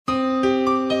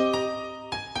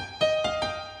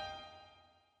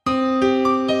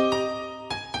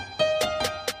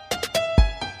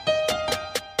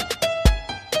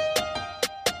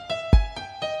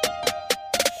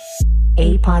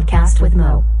with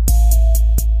Mo.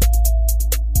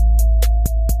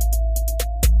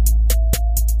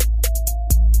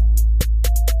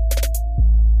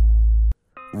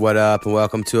 What up, and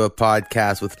welcome to a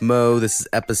podcast with Mo. This is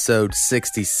episode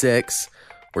 66.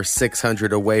 We're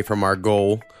 600 away from our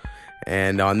goal.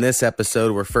 And on this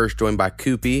episode, we're first joined by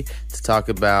Koopy to talk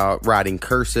about writing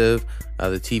cursive,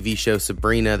 the TV show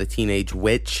Sabrina, the Teenage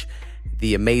Witch,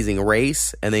 The Amazing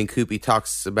Race. And then Koopy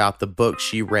talks about the book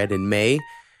she read in May.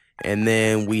 And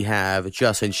then we have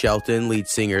Justin Shelton, lead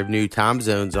singer of New Time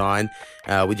Zones, on.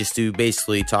 We just do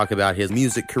basically talk about his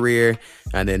music career,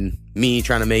 and then me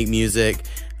trying to make music,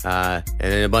 and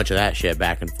then a bunch of that shit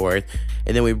back and forth.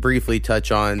 And then we briefly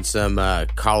touch on some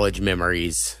college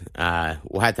memories.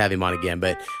 We'll have to have him on again,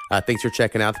 but thanks for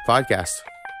checking out the podcast.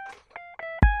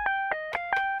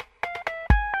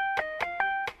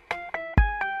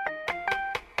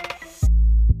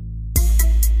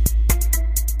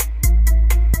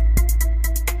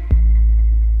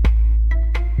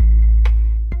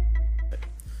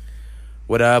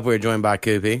 What up? We're joined by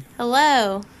Koopy.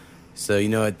 Hello. So you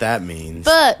know what that means.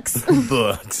 Books.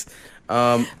 Books.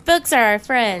 Books are our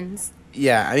friends.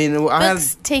 Yeah, I mean,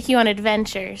 Books take you on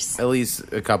adventures. at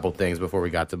least a couple things before we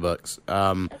got to books.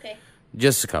 Okay.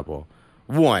 Just a couple.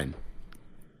 One,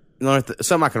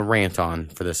 something I can rant on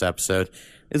for this episode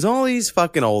is all these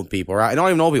fucking old people, right? Not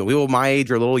even old people my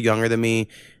age or a little younger than me,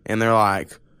 and they're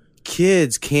like,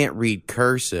 kids can't read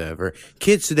cursive, or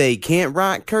kids today can't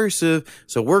write cursive,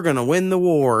 so we're gonna win the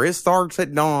war. It starts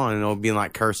at dawn, and it'll be in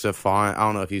like cursive font. I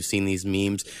don't know if you've seen these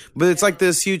memes, but it's like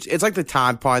this huge, it's like the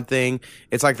Tide Pod thing.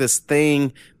 It's like this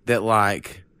thing that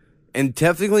like, and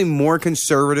technically more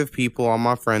conservative people on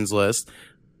my friends list,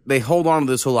 they hold on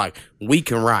to this whole like, we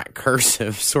can write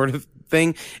cursive sort of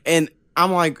thing. And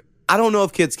I'm like, I don't know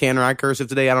if kids can write cursive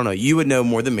today. I don't know. You would know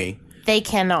more than me. They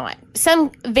cannot.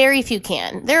 Very few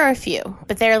can. There are a few,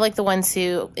 but they're like the ones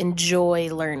who enjoy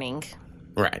learning.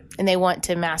 Right. And they want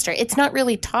to master. It's not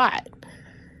really taught.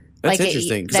 That's like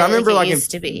interesting. Because I remember like in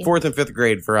to be. 4th and 5th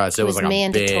grade for us, it was like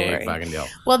mandatory. A big fucking deal.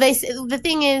 Well, the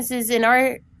thing is in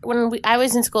I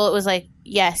was in school, it was like,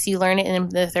 yes, you learn it in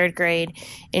the 3rd grade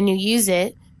and you use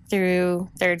it through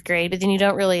 3rd grade, but then you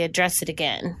don't really address it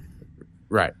again.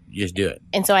 Right. You just do it.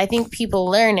 And so I think people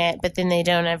learn it, but then they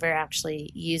don't ever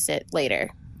actually use it later.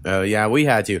 Oh, yeah, we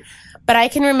had to. But I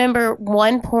can remember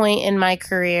one point in my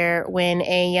career when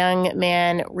a young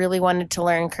man really wanted to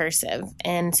learn cursive.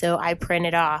 And so I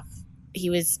printed off, he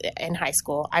was in high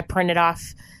school, I printed off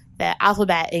the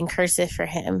alphabet in cursive for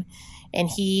him. And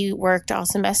he worked all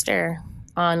semester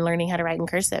on learning how to write in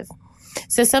cursive.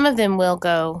 So some of them will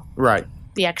go right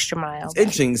the extra mile. It's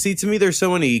interesting. See, to me, there's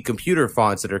so many computer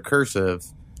fonts that are cursive.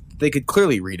 They could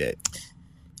clearly read it.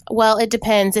 Well, it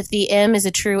depends. If the M is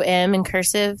a true M in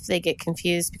cursive, they get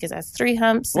confused because that's 3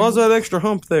 humps. Why's that extra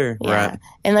hump there? Yeah. Right.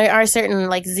 And there are certain,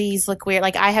 like, Z's look weird.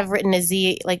 Like, I have written a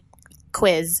Z, like,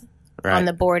 quiz on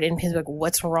the board, and people are like,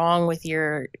 what's wrong with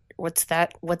your... What's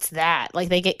that? Like,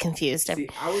 they get confused. See,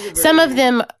 some of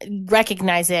them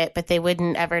recognize it, but they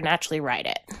wouldn't ever naturally write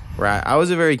it. Right. I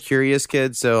was a very curious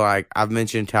kid, so like I've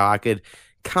mentioned how I could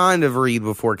kind of read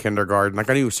before kindergarten. Like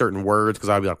I knew certain words because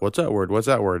I'd be like, what's that word? What's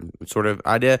that word? Sort of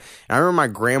idea. And I remember my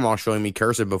grandma showing me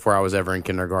cursive before I was ever in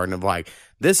kindergarten of like,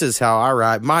 this is how I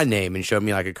write my name, and showed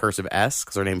me like a cursive S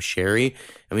because her name's Sherry.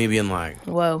 And me being like,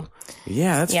 whoa.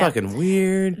 Yeah, that's fucking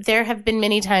weird. There have been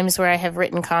many times where I have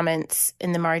written comments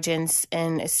in the margins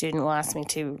and a student will ask me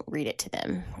to read it to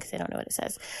them because they don't know what it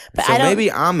says. But so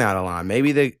maybe I'm out of line.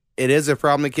 Maybe it is a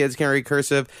problem that kids can't read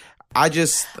cursive. I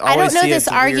don't know this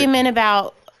argument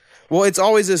about... Well, it's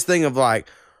always this thing of like,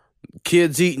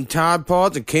 kids eating Tide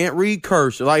Pods and can't read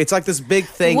cursive. Like, it's like this big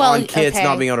thing on kids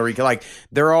not being able to read. Like,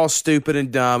 they're all stupid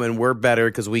and dumb and we're better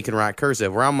because we can write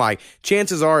cursive. Where I'm like,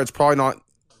 chances are it's probably not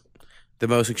the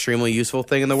most extremely useful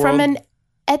thing in the world. From an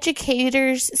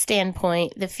educator's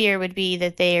standpoint, the fear would be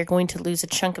that they are going to lose a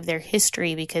chunk of their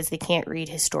history because they can't read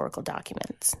historical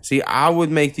documents. See, I would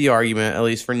make the argument, at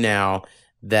least for now,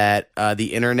 that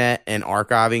the internet and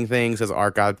archiving things has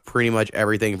archived pretty much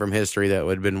everything from history that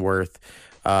would have been worth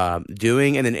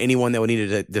doing. And then anyone that would need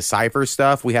to decipher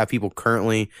stuff, we have people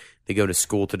currently that go to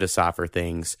school to decipher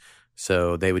things.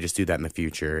 So they would just do that in the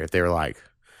future if they were like,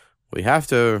 we have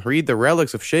to read the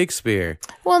relics of Shakespeare.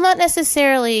 Well, not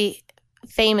necessarily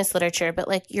famous literature, but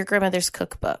like your grandmother's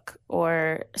cookbook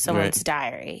or someone's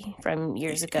diary from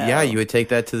years ago. Yeah, you would take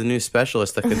that to the new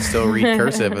specialist that can still read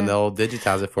cursive and they'll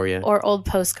digitize it for you. Or old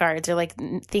postcards or like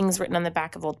things written on the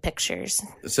back of old pictures.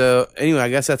 So anyway, I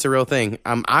guess that's a real thing.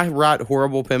 I write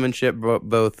horrible penmanship,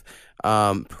 both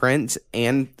print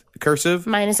and cursive.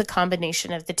 Mine is a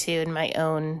combination of the two in my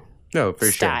own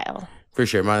style. Sure. For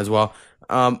sure, mine as well.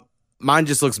 Mine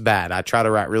just looks bad. I try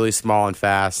to write really small and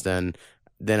fast, and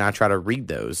then I try to read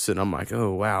those, and I'm like,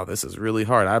 oh, wow, this is really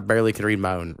hard. I barely can read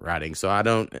my own writing, so I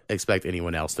don't expect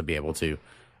anyone else to be able to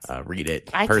read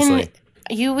it personally.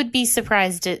 You would be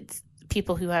surprised at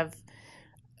people who have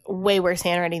way worse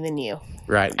handwriting than you.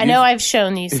 Right. I know I've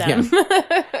shown you some.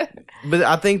 Yeah. But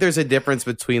I think there's a difference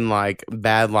between like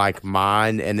bad like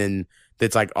mine and then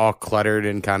that's like all cluttered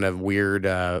and kind of weird,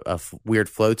 weird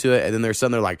flow to it. And then there's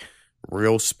some that are like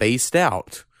real spaced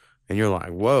out. And you're like,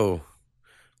 whoa,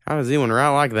 how does anyone write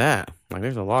like that? Like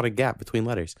there's a lot of gap between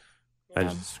letters. Yeah.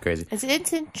 That's just crazy. It's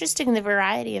interesting, the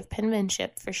variety of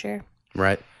penmanship for sure.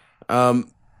 Right. All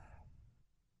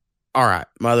right.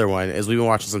 My other one is we've been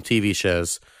watching some TV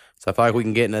shows. So I feel like we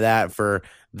can get into that for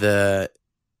the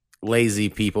lazy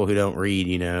people who don't read,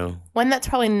 you know. One that's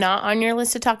probably not on your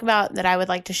list to talk about that I would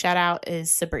like to shout out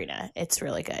is Sabrina. It's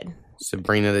really good.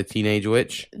 Sabrina the Teenage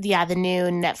Witch? Yeah, the new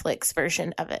Netflix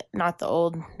version of it, not the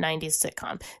old 90s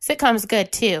sitcom. Sitcom's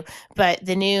good too, but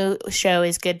the new show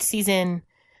is good. Season,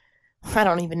 I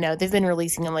don't even know. They've been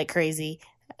releasing them like crazy.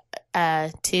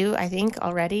 2, I think,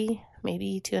 already.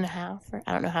 Maybe 2.5. Or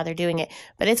I don't know how they're doing it,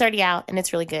 but it's already out and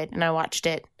it's really good. And I watched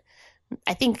it,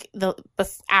 I think,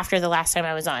 after the last time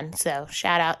I was on. So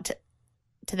shout out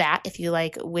to that if you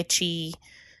like witchy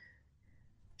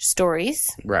stories.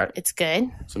 Right. It's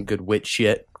good. Some good witch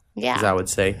shit, Yeah. as I would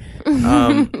say.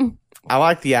 I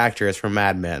like the actress from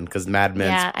Mad Men because Mad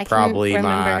Men's probably can't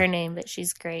remember my her name, but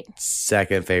she's great.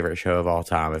 second favorite show of all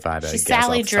time. If I had to She's guess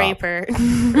Sally off the top. Draper.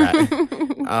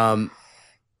 Right.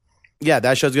 Yeah,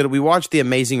 that show's good. We watched The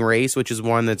Amazing Race, which is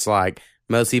one that's like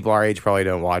most people our age probably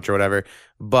don't watch or whatever.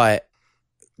 But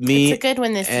me, it's a good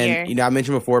one this year. You know, I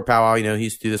mentioned before, Powwow, you know, he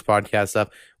used to do this podcast stuff.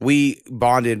 We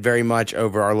bonded very much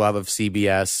over our love of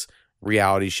CBS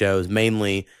reality shows,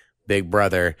 mainly Big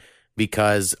Brother,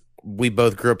 because we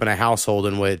both grew up in a household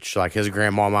in which like his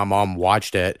grandma and my mom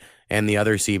watched it and the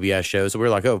other CBS shows. So we were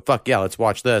like, oh, fuck yeah, let's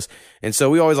watch this. And so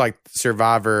we always liked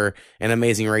Survivor and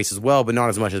Amazing Race as well, but not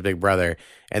as much as Big Brother.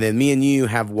 And then me and you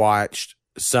have watched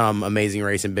some Amazing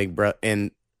Race and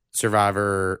and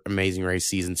Survivor, Amazing Race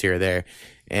seasons here or there.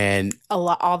 And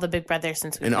all the Big Brothers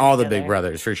since we and all the Big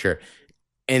Brothers, for sure.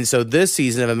 And so this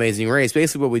season of Amazing Race,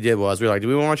 basically what we did was we were like, do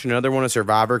we want to watch another one of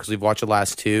Survivor? Because we've watched the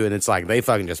last 2, and it's like they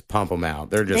fucking just pump them out.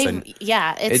 They're just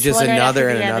it's just one right another after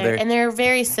and the another, other, and they're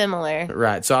very similar.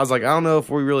 Right. So I was like, I don't know if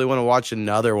we really want to watch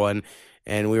another one.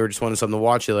 And we were just wanting something to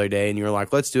watch the other day, and you were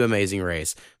like, let's do Amazing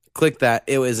Race. Click that.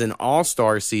 It was an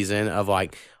all-star season of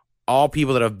like all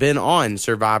people that have been on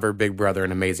Survivor, Big Brother,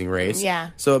 and Amazing Race.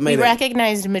 Yeah. So it made we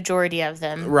recognized a majority of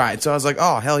them. Right. So I was like,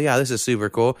 oh, hell yeah, this is super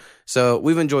cool. So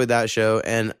we've enjoyed that show.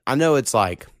 And I know it's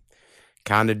like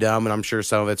kind of dumb, and I'm sure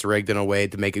some of it's rigged in a way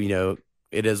to make it, you know,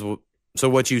 it is. So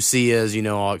what you see is, you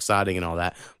know, all exciting and all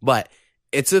that. But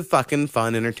it's a fucking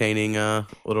fun, entertaining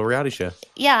little reality show.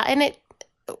 Yeah. And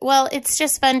it's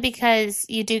just fun because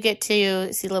you do get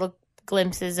to see little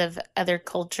glimpses of other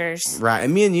cultures. Right.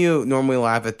 And me and you normally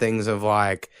laugh at things of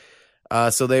like,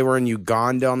 so they were in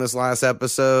Uganda on this last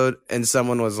episode, and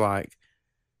someone was like,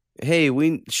 hey,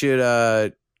 we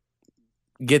should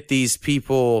get these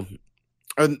people.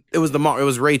 Or it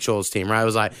was Rachel's team, right? It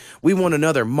was like, we want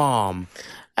another mom.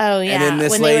 Oh, yeah. And then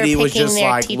this lady was just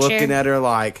like looking at her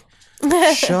like,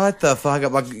 shut the fuck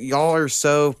up. Like, y'all are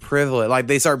so privileged. Like,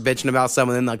 they start bitching about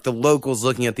someone, and like the locals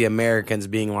looking at the Americans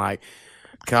being like,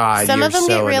 God, some of them so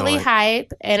get really annoying.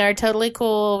 Hype and are totally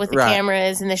cool with the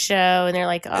cameras and the show, and they're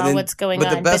like, oh, what's going on?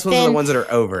 But the best ones are the ones that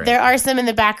are over it. There are some in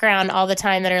the background all the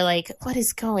time that are like, what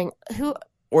is going? Who?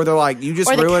 Or they're like, you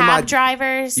just or the ruined cab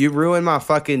drivers. You ruined my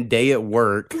fucking day at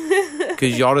work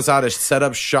because y'all decided to set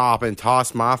up shop and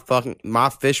toss my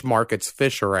fish market's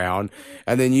fish around,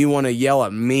 and then you want to yell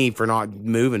at me for not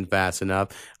moving fast enough.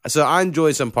 So I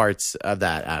enjoy some parts of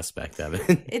that aspect of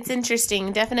it. It's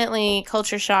interesting, definitely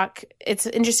culture shock. It's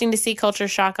interesting to see culture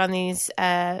shock on these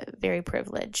very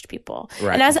privileged people.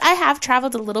 Right. And as I have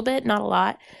traveled a little bit, not a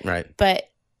lot, right, but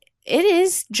it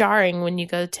is jarring when you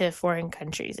go to foreign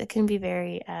countries. It can be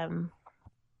very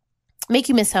make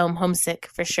you miss home, homesick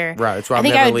for sure. Right. That's why I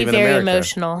think I would be very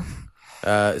emotional.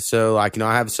 So, like, you know,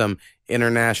 I have some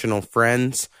international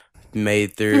friends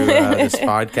made through this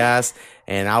podcast,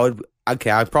 and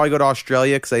I'd probably go to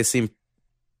Australia because they seem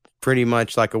pretty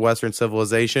much like a Western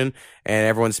civilization, and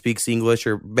everyone speaks English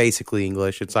or basically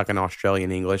English. It's like an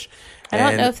Australian English. I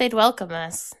don't know if they'd welcome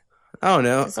us. I don't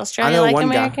know. Does Australia like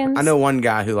Americans? I know one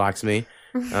guy who likes me.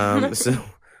 So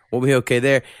we'll be okay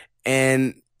there.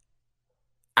 And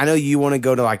I know you want to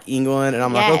go to like England, and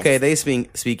I'm like, okay, they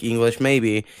speak English,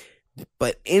 maybe.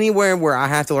 But anywhere where I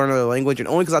have to learn another language, and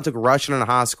only because I took Russian in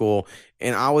high school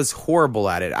and I was horrible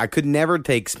at it. I could never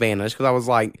take Spanish because I was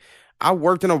like, I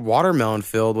worked in a watermelon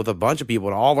field with a bunch of people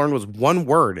and all I learned was one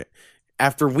word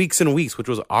after weeks and weeks, which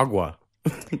was agua.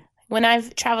 When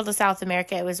I've traveled to South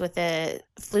America, it was with a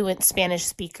fluent Spanish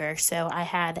speaker. So I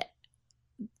had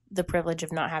the privilege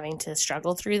of not having to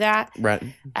struggle through that. Right.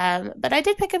 But I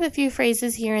did pick up a few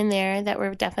phrases here and there that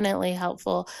were definitely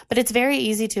helpful. But it's very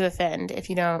easy to offend if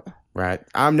you don't. Right.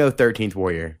 I'm no 13th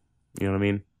warrior. You know what I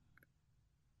mean?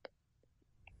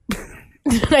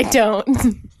 I don't.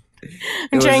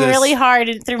 I'm trying really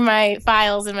hard through my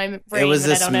files in my brain. It was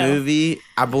this I don't movie,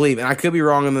 I believe, and I could be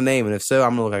wrong on the name, and if so,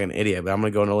 I'm gonna look like an idiot. But I'm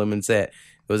gonna go on a limb and say it.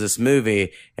 It was this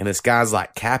movie, and this guy's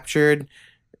like captured,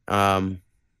 and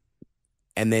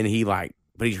then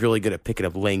but he's really good at picking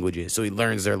up languages, so he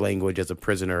learns their language as a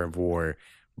prisoner of war.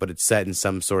 But it's set in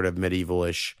some sort of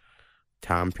medievalish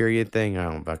time period thing. I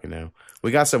don't fucking know.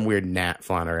 We got some weird gnat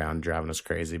flying around driving us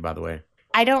crazy, by the way.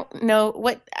 I don't know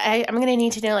what I'm gonna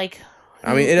need to know. Like,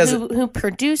 I mean, it doesn't. Who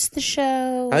produced the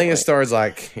show? I think it stars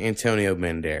like Antonio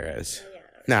Banderas.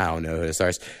 No, I don't know who it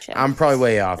stars. I'm probably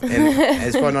way off, and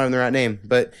it's probably not even the right name.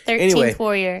 But 13th anyway,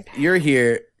 warrior. You're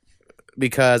here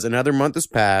because another month has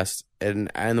passed, and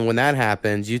when that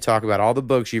happens, you talk about all the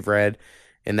books you've read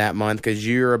in that month because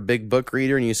you're a big book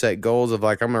reader, and you set goals of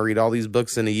like, I'm gonna read all these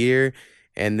books in a year.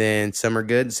 And then some are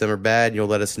good, some are bad. You'll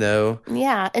let us know.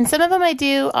 Yeah, and some of them I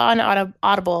do on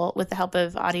Audible with the help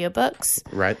of audiobooks.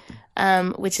 Right.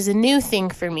 Which is a new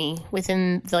thing for me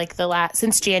within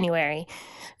since January.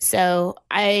 So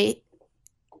I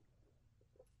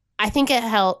think it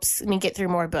helps me get through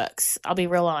more books. I'll be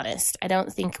real honest. I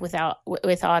don't think without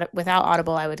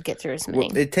Audible I would get through as many.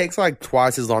 Well, it takes like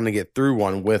twice as long to get through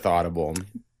one with Audible.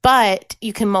 But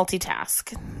you can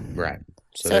multitask. Right.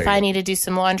 So if I need to do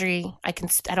some laundry, I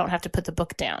don't have to put the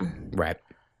book down. Right.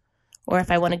 Or if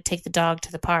I want to take the dog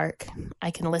to the park,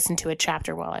 I can listen to a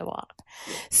chapter while I walk.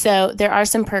 So there are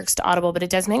some perks to Audible, but it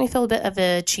does make me feel a bit of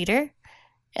a cheater.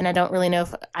 And I don't really know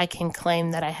if I can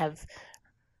claim that I have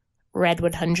read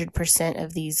 100%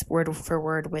 of these word for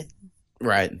word with.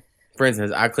 Right. For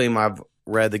instance, I claim I've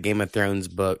read the Game of Thrones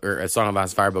book or a Song of Ice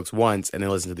and Fire books once and then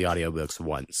listened to the audiobooks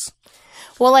once.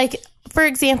 Well, like, for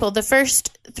example, the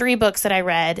first 3 books that I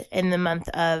read in the month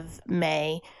of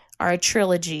May are a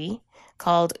trilogy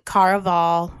called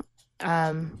Caraval.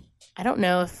 I don't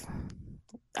know if,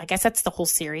 I guess that's the whole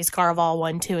series, Caraval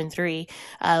 1, 2, and 3.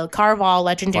 Caraval,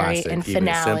 Legendary, Classic, and keeping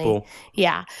it Finale. simple.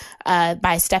 Yeah,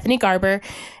 by Stephanie Garber.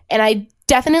 And I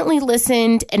definitely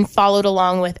listened and followed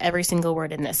along with every single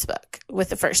word in this book with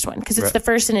the first one because it's the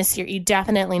first in a series. You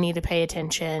definitely need to pay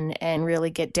attention and really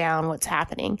get down what's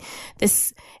happening. The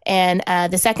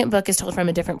second book is told from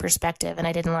a different perspective, and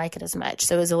I didn't like it as much,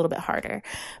 so it was a little bit harder.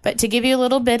 But to give you a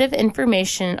little bit of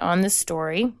information on the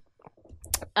story,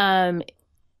 it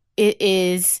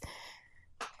is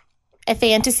a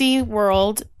fantasy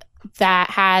world that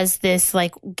has this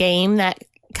like game that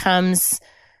comes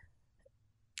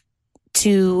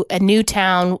to a new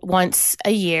town once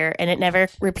a year, and it never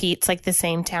repeats like the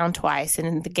same town twice.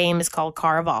 And the game is called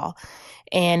Caraval,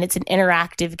 and it's an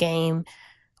interactive game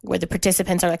where the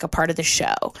participants are like a part of the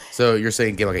show. So you're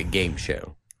saying like a game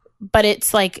show, but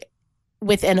it's like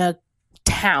within a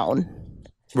town,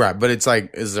 right? But it's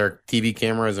like, is there TV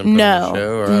cameras in front of the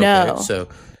show? Or, no. Okay, so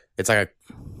it's like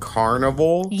a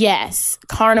carnival. Yes,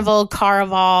 carnival,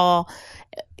 Caraval.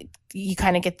 You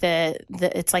kind of get the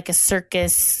it's like a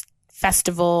circus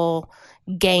festival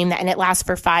game and it lasts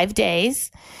for 5 days.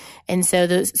 And so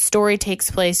the story takes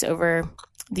place over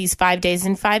these 5 days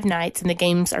and 5 nights, and the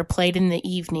games are played in the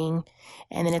evening,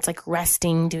 and then it's like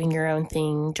resting, doing your own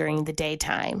thing during the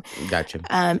daytime. Gotcha.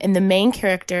 And the main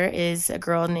character is a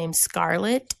girl named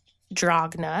Scarlett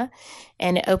Dragna,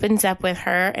 and it opens up with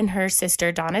her and her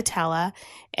sister Donatella,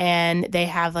 and they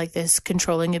have like this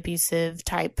controlling, abusive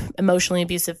type, emotionally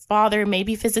abusive father,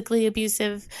 maybe physically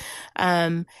abusive,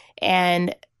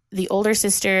 and the older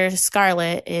sister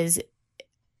Scarlett is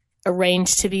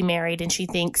arranged to be married, and she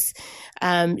thinks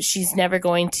she's never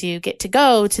going to get to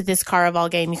go to this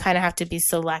Caraval game. You kind of have to be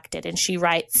selected, and she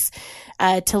writes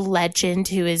to Legend,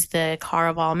 who is the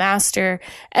Caraval master,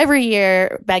 every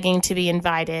year begging to be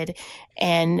invited,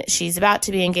 and she's about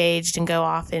to be engaged and go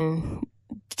off and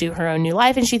do her own new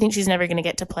life, and she thinks she's never going to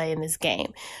get to play in this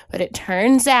game. But it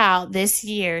turns out this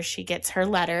year she gets her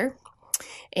letter,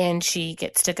 and she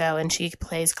gets to go, and she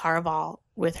plays Caraval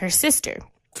with her sister.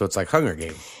 So it's like Hunger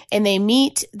Games. And they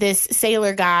meet this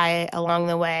sailor guy along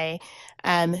the way,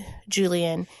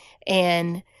 Julian,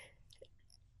 and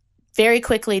very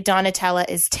quickly Donatella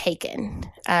is taken.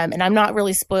 And I'm not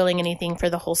really spoiling anything for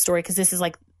the whole story because this is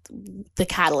like the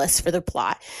catalyst for the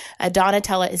plot.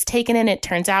 Donatella is taken in. It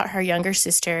turns out her younger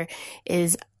sister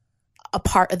is a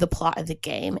part of the plot of the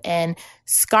game. And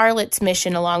Scarlet's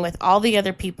mission, along with all the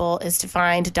other people, is to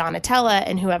find Donatella,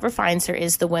 and whoever finds her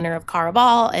is the winner of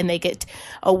Caraval, and they get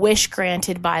a wish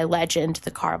granted by Legend,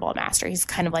 the Caraval Master. He's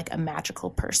kind of like a magical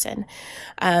person.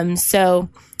 So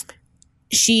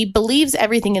she believes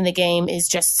everything in the game is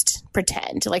just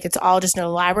pretend. Like, it's all just an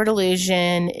elaborate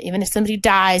illusion. Even if somebody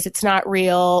dies, it's not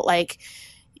real. Like,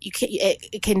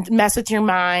 it can mess with your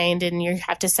mind, and you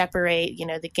have to separate,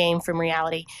 the game from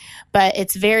reality. But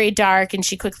it's very dark, and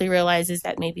she quickly realizes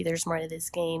that maybe there's more to this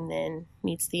game than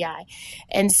meets the eye.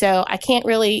 And so I can't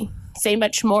really say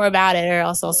much more about it, or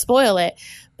else I'll spoil it.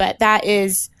 But that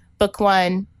is book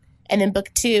 1. And then book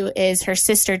 2 is her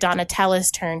sister Donatella's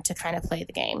turn to kind of play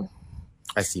the game.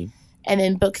 I see. And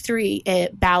then book 3,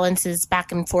 it balances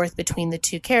back and forth between the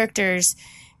two characters,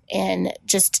 and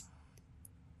just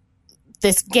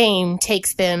this game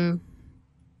takes them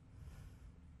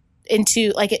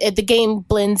into, like, the game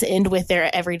blends in with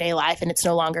their everyday life, and it's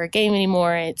no longer a game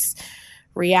anymore. It's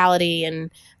reality. And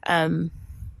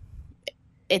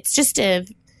it's just a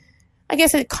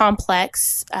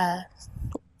complex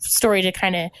story to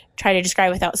kind of try to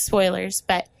describe without spoilers,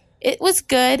 but it was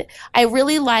good. I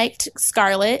really liked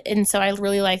Scarlet, and so I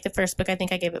really liked the first book. I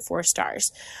think I gave it 4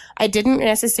 stars. I didn't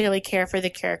necessarily care for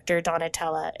the character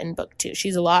Donatella in book 2.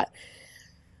 She's a lot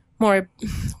more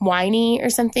whiny or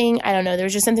something. I don't know. There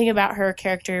was just something about her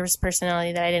character's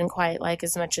personality that I didn't quite like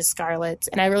as much as Scarlet's.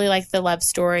 And I really liked the love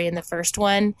story in the first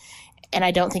one, and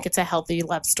I don't think it's a healthy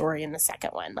love story in the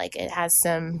second one. Like, it has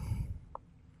some...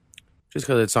 Just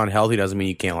because it's unhealthy doesn't mean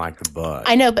you can't like the book.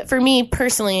 I know, but for me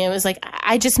personally, it was like,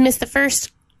 I just missed the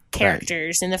first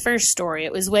characters in the first story.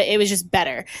 It was just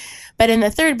better. But in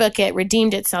the third book, it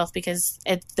redeemed itself because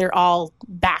they're all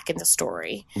back in the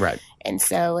story. Right. And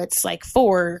so it's like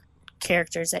 4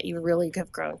 characters that you really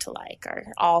have grown to like are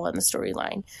all in the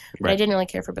storyline. But Right. I didn't really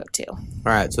care for book 2. All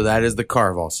right, so that is the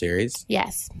Caraval series.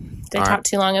 Yes. Did I All talk right.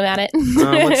 too long about it?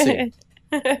 Let's see.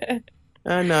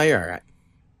 No, you're all right.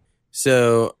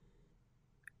 So,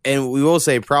 and we will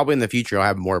say probably in the future I'll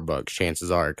have more books,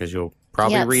 chances are, because you'll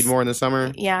probably Yes. read more in the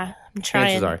summer. Yeah, I'm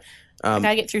trying. Chances are. I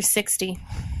gotta get through 60.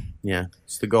 Yeah,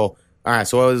 it's the goal. All right,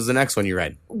 so what was the next one you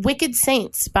read? Wicked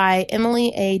Saints by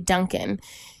Emily A. Duncan.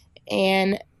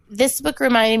 And this book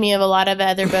reminded me of a lot of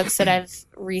other books that I've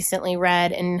recently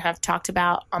read and have talked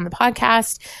about on the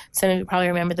podcast. Some of you probably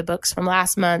remember the books from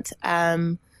last month.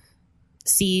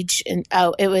 Siege, and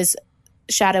it was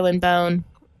Shadow and Bone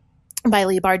by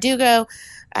Leigh Bardugo.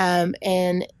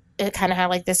 And it kind of had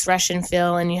like this Russian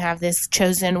feel, and you have this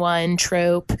chosen one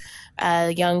trope,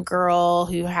 a young girl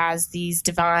who has these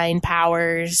divine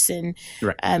powers, and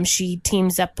Right. she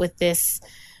teams up with this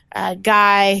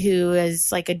guy who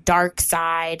is like a dark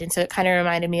side. And so it kind of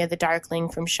reminded me of the Darkling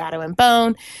from Shadow and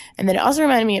Bone. And then it also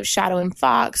reminded me of Shadow and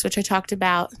Fox, which I talked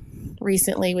about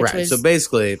recently, which Right, was... so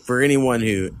basically, for anyone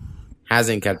who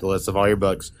hasn't kept a list of all your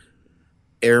books,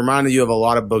 it reminded you of a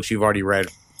lot of books you've already read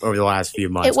over the last few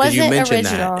months. It wasn't you mentioned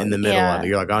original. that in the middle Yeah. of it.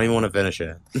 You're like, I don't even want to finish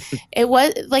it. It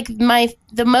was like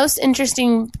the most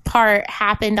interesting part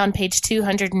happened on page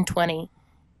 220.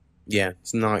 Yeah,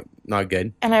 it's not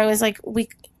good. And I was like, we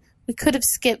could have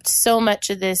skipped so much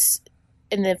of this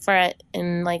in the front,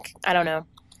 and like, I don't know.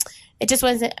 It just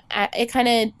wasn't, I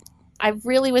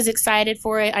really was excited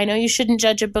for it. I know you shouldn't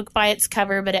judge a book by its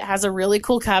cover, but it has a really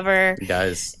cool cover. It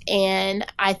does. And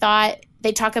I thought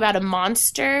they talk about a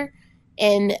monster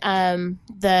in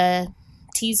the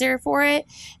teaser for it.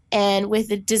 And with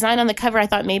the design on the cover, I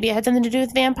thought maybe it had something to do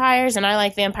with vampires. And I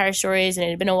like vampire stories, and it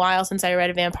had been a while since I read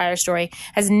a vampire story. It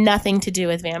has nothing to do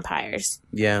with vampires.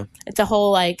 Yeah. It's a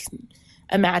whole like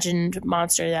imagined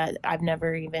monster that I've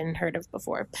never even heard of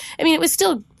before. I mean, it was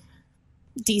still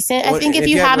decent. Well, I think if if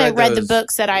you you hadn't haven't read read the those-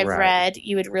 books that I've right. read,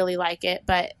 you would really like it.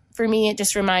 But for me, it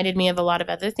just reminded me of a lot of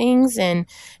other things. And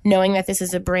knowing that this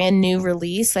is a brand new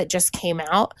release that just came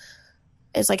out,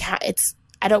 it's like,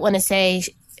 I don't want to say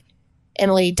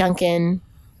Emily Duncan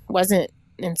wasn't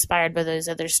inspired by those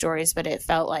other stories, but it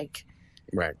felt like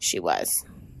Right. she was.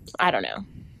 I don't know.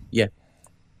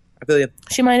 I feel you.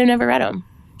 She might have never read them.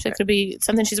 So it could be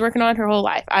something she's working on her whole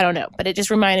life. I don't know. But it just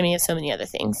reminded me of so many other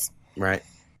things. Right.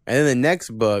 And then the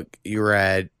next book you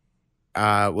read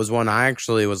was one I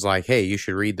actually was like, hey, you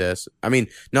should read this. I mean,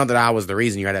 not that I was the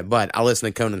reason you read it, but I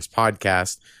listened to Conan's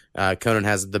podcast. Conan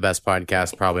has the best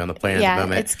podcast probably on the planet at the Yeah,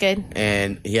 moment. it's good.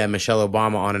 And he had Michelle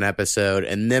Obama on an episode,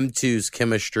 and them two's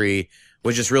chemistry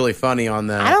was just really funny on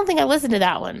the... I don't think I listened to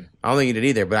that one. I don't think you did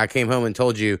either, but I came home and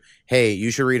told you, hey,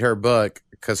 you should read her book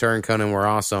because her and Conan were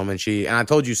awesome, and I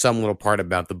told you some little part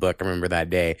about the book. I remember that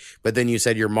day, but then you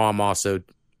said your mom also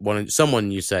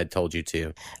someone you said told you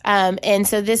to. And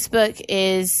so this book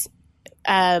is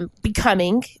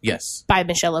Becoming, yes, by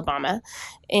Michelle Obama,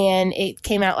 and it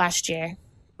came out last year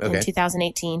in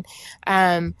 2018.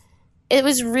 It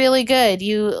was really good.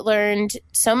 You learned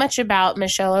so much about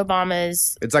Michelle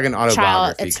Obama's. It's like an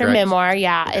autobiography. It's her memoir.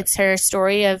 Yeah, it's her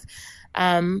story of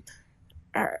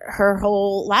her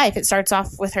whole life. It starts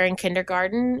off with her in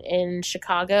kindergarten in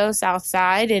Chicago, South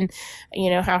Side, and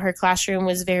how her classroom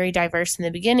was very diverse in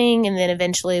the beginning, and then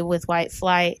eventually with White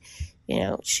Flight,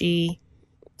 she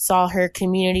saw her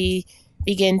community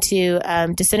begin to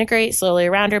disintegrate slowly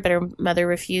around her, but her mother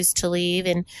refused to leave.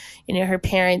 And, her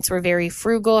parents were very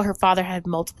frugal. Her father had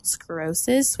multiple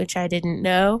sclerosis, which I didn't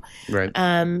know. Right.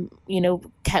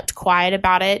 Kept quiet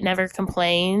about it, never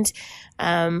complained,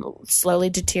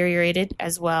 slowly deteriorated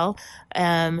as well.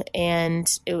 And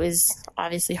it was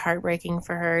obviously heartbreaking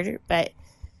for her, but,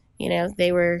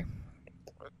 they were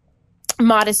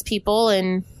modest people,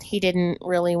 and he didn't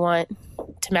really want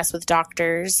to mess with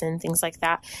doctors and things like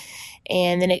that.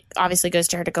 And then it obviously goes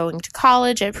to her to going to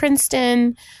college at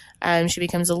Princeton. She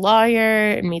becomes a lawyer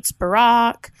and meets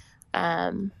Barack.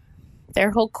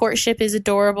 Their whole courtship is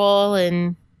adorable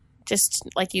and just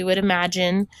like you would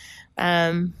imagine.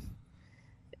 And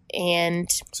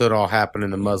so it all happened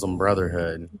in the Muslim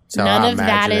Brotherhood. None of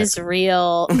that is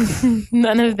real.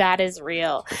 None of that is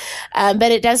real.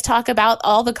 But it does talk about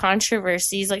all the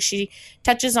controversies. Like, she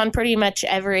touches on pretty much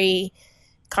every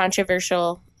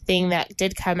controversial thing that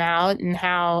did come out, and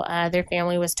how their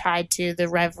family was tied to the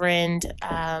Reverend.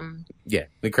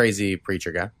 The crazy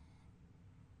preacher guy.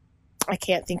 I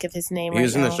can't think of his name. He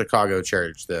was in the Chicago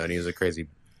church, though, and he was a crazy,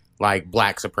 black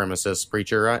supremacist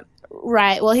preacher, right?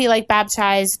 Right. Well, he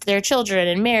baptized their children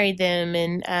and married them,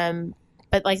 and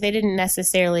but they didn't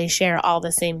necessarily share all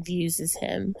the same views as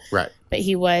him. Right. But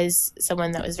he was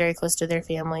someone that was very close to their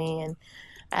family, and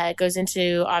it goes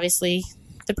into obviously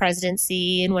the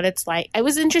presidency and what it's like. It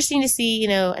was interesting to see,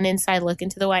 an inside look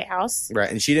into the White House. Right.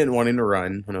 And she didn't want him to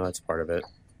run. I know that's part of it.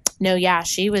 No, yeah,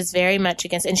 she was very much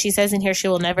against, and she says in here she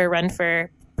will never run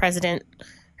for president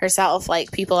herself.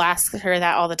 People ask her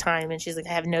that all the time, and she's like,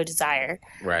 I have no desire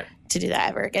to do that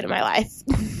ever again in my life.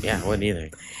 Yeah, I wouldn't either.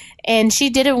 And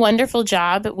she did a wonderful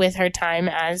job with her time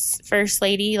as First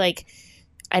Lady.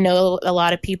 I know a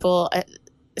lot of people,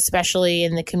 especially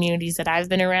in the communities that I've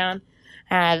been around,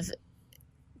 have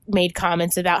made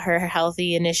comments about her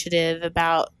healthy initiative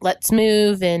about Let's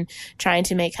Move and trying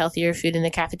to make healthier food in the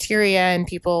cafeteria, and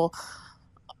people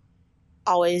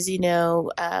always,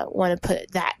 want to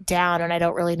put that down, and I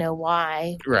don't really know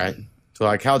why. Right.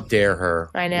 So, how dare her?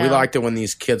 I know. We liked it when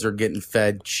these kids were getting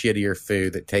fed shittier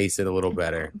food that tasted a little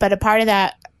better. But a part of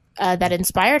that that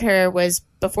inspired her was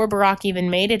before Barack even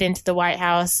made it into the White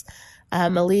House,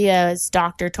 Malia's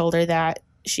doctor told her that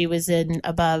she was in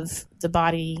above the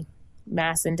body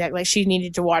mass index. She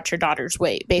needed to watch her daughter's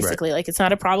weight, basically. Right. It's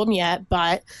not a problem yet,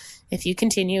 but if you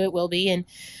continue, it will be.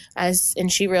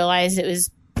 And she realized it was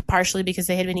partially because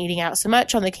they had been eating out so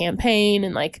much on the campaign,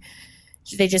 and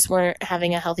they just weren't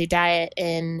having a healthy diet.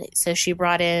 And so she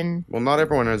brought in... Well, not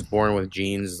everyone is born with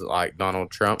genes like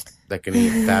Donald Trump that can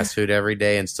eat fast food every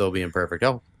day and still be in perfect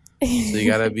health. So you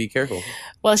got to be careful.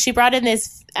 Well, she brought in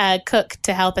this cook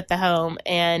to help at the home,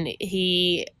 and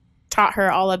he taught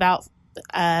her all about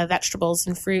vegetables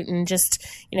and fruit, and just,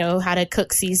 how to cook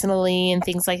seasonally and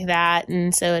things like that.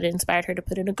 And so it inspired her to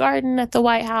put in a garden at the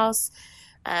White House,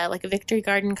 like a victory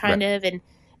garden kind of. And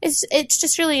it's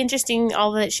just really interesting,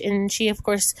 all that. And she, of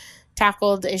course,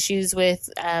 tackled issues with,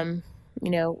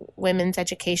 women's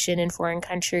education in foreign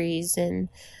countries, and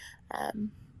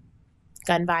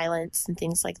gun violence and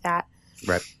things like that.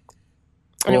 Right.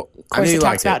 And of course, it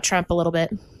talks about Trump a little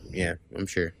bit. Yeah, I'm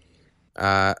sure.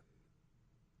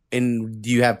 And do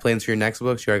you have plans for your next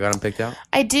book? Sure, I got them picked out?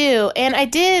 I do. And I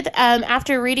did,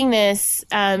 after reading this,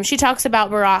 she talks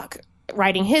about Barack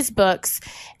writing his books,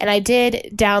 and I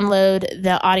did download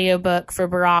the audiobook for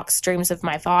Barack's Dreams of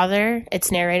My Father.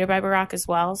 It's narrated by Barack as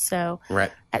well, so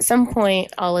at some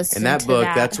point I'll listen to that. And that book,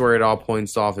 that's where it all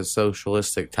points off his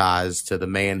socialistic ties to the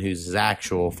man who's his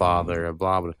actual father,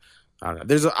 blah, blah. I don't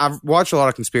know. I've watched a lot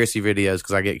of conspiracy videos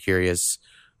because I get curious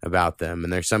about them,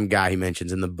 and there's some guy he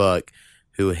mentions in the book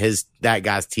who that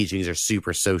guy's teachings are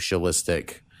super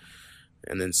socialistic.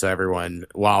 And then so everyone,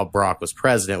 while Barack was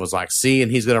president, was like, see,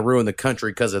 and he's going to ruin the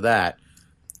country because of that.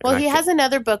 Well, he has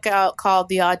another book out called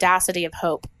The Audacity of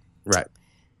Hope. Right.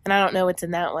 And I don't know what's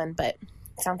in that one, but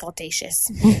it sounds audacious.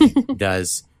 It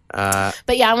does.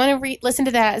 But yeah, I want to listen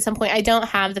to that at some point. I don't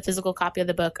have the physical copy of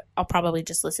the book. I'll probably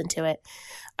just listen to it.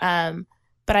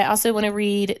 But I also want to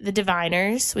read The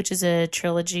Diviners, which is a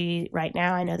trilogy right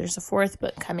now. I know there's a fourth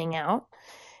book coming out.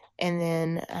 And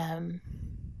then a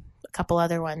couple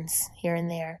other ones here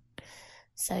and there.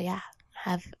 So, yeah, I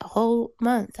have a whole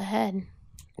month ahead.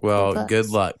 Well, good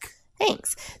luck.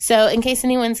 Thanks. So, in case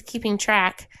anyone's keeping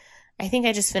track, I think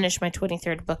I just finished my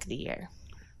 23rd book of the year.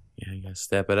 Yeah, you got to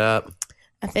step it up.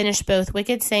 I finished both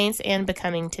Wicked Saints and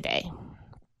Becoming Today.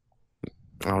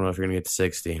 I don't know if you're going to get to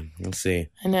 60. We'll see.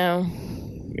 I know.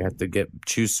 You have to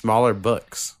choose smaller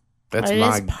books. That's It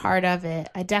is part of it.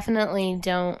 I definitely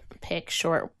don't pick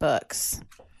short books.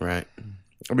 Right.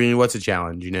 I mean, what's a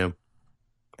challenge,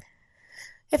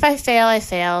 If I fail, I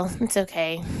fail. It's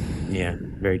okay. Yeah,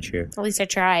 very true. At least I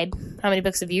tried. How many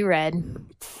books have you read?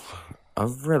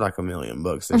 I've read like 1 million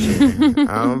books this year.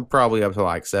 I'm probably up to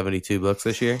like 72 books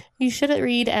this year. You should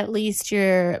read at least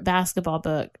your basketball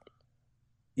book.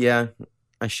 Yeah,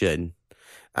 I should.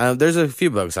 There's a few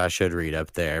books I should read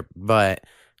up there, but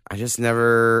I just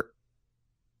never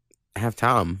have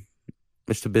time.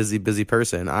 I'm just a busy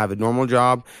person. I have a normal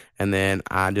job, and then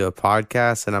I do a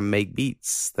podcast, and I make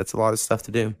beats. That's a lot of stuff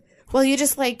to do. Well, you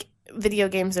just like video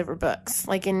games over books.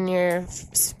 Like in your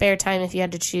spare time, if you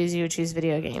had to choose, you would choose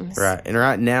video games. Right. And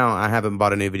right now, I haven't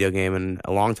bought a new video game in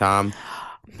a long time.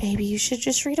 Maybe you should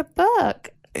just read a book.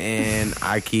 And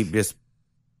I keep just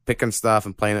picking stuff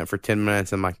and playing it for 10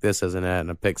 minutes. And I'm like, this isn't it.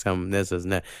 And I pick some, this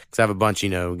isn't it. Because I have a bunch,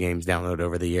 games downloaded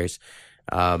over the years.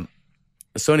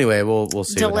 So anyway, we'll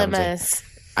see. Dilemmas.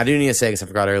 I do need to say, because I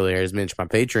forgot earlier, is mention my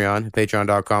Patreon,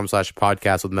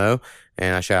 patreon.com/podcast with Mo.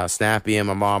 And I shout out Snappy and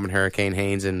my mom and Hurricane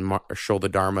Haynes and Marshall the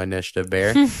Dharma Initiative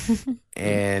Bear.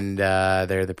 And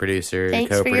they're the producers, Thanks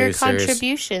co-producers. for your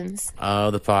contributions.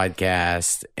 Of the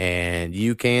podcast. And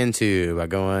you can too by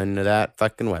going to that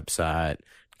fucking website,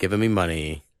 giving me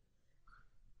money.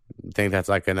 I think that's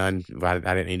like I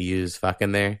didn't need to use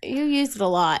fucking there. You used it a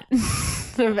lot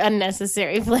of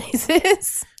unnecessary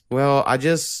places. Well, I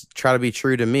just try to be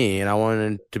true to me, and I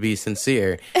wanted to be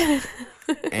sincere.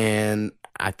 And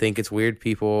I think it's weird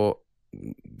people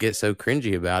get so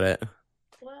cringy about it.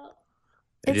 Well,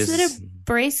 it's an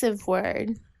abrasive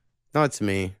word. No, it's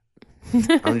me.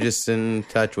 I'm just in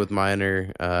touch with my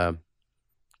inner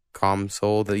calm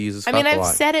soul that uses fuck a lot. I've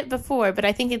said it before, but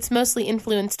I think it's mostly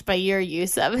influenced by your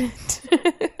use of it.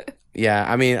 Yeah,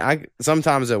 I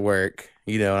sometimes at work,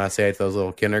 and I say it to those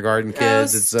little kindergarten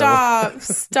kids.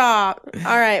 Stop. All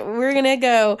right, we're going to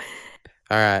go.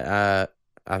 All right,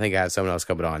 I think I have someone else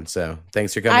coming on, so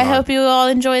thanks for coming on. I hope you all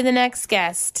enjoy the next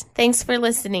guest. Thanks for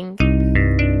listening.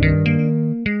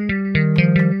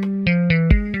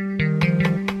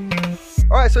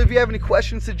 All right, so if you have any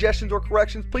questions, suggestions, or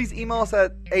corrections, please email us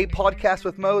at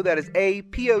apodcastwithmo. That is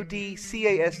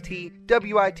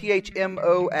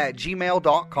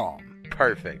apodcastwithmo@gmail.com.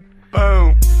 Perfect.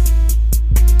 Boom.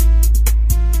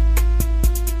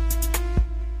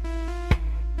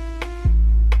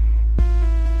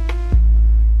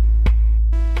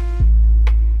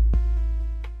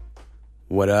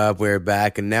 What up? We're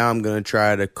back, and now I'm going to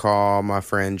try to call my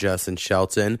friend Justin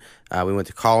Shelton. We went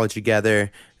to college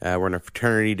together. We're in a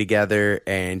fraternity together,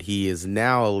 and he is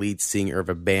now a lead singer of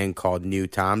a band called New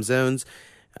Time Zones.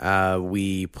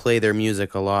 We play their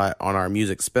music a lot on our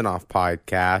music spinoff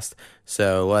podcast,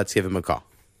 so let's give him a call.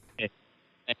 Hey,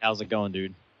 how's it going,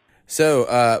 dude?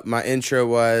 So my intro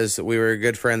was we were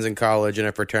good friends in college in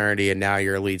a fraternity, and now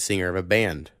you're a lead singer of a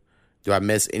band. Do I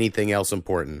miss anything else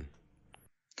important?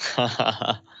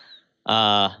 I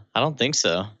don't think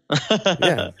so.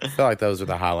 Yeah, I feel like those are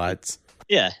the highlights.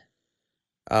 Yeah.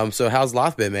 So how's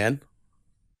life been, man?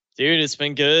 Dude, it's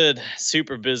been good.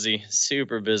 Super busy,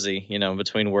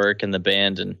 between work and the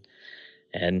band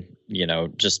and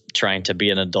just trying to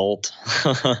be an adult.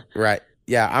 Right.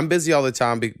 Yeah, I'm busy all the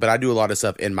time, but I do a lot of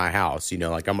stuff in my house,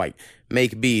 I'm like,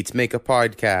 make beats, make a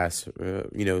podcast,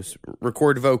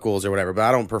 record vocals or whatever, but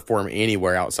I don't perform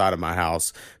anywhere outside of my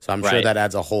house. So I'm sure that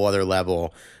adds a whole other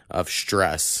level of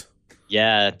stress.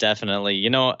 Yeah, definitely.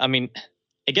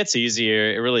 It gets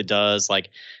easier. It really does. Like,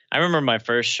 I remember my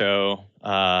first show,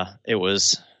 it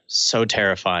was so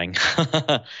terrifying.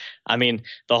 The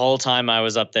whole time I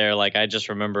was up there, like, I just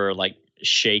remember, like,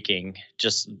 shaking,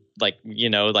 just like, you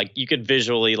could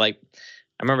visually, like,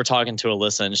 I remember talking to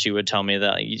Alyssa and she would tell me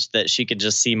that she could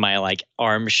just see my like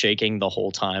arm shaking the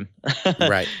whole time.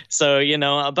 Right. So,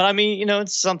 but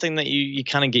it's something that you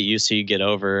kind of get used to, you get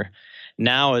over.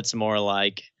 Now it's more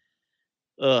like,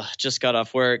 just got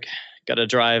off work, got to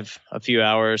drive a few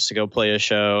hours to go play a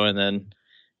show and then,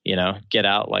 get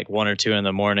out like 1 or 2 in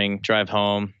the morning, drive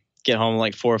home, get home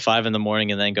like 4 or 5 in the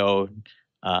morning and then go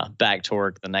back to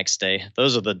work the next day.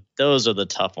 Those are the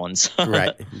tough ones.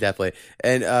 Right, definitely.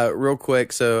 And real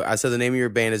quick, so I said the name of your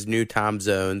band is New Time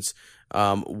Zones.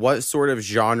 What sort of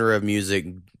genre of music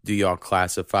do y'all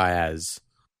classify as?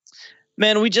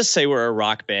 Man, we just say we're a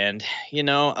rock band.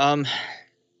 I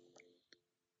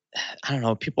don't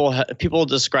know. People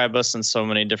describe us in so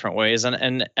many different ways,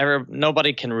 and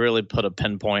nobody can really put a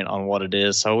pinpoint on what it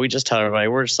is. So we just tell everybody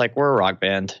we're a rock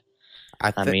band.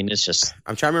 I mean, it's just.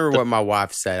 I'm trying to remember what my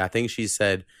wife said. I think she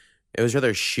said it was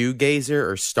either shoegazer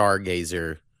or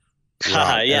stargazer.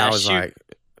 Rock. Yeah, and I was like,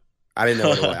 I didn't know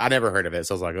what it was. I never heard of it,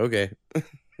 so I was like, okay.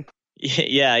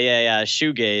 Yeah.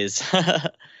 Shoegaze.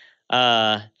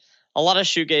 A lot of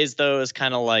shoegaze though is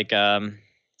kind of like I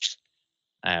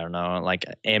don't know, like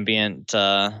ambient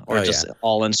or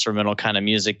all instrumental kind of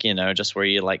music, just where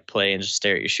you like play and just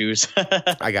stare at your shoes.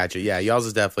 I got you. Yeah, y'all's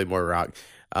is definitely more rock.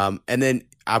 And then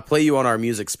I play you on our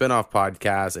music spinoff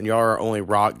podcast, and y'all are only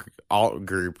rock alt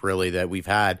group really that we've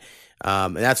had.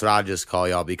 And that's what I just call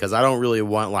y'all, because I don't really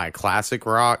want like classic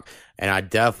rock, and I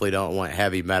definitely don't want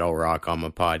heavy metal rock on my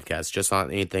podcast. Just not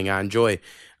anything I enjoy.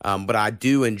 But I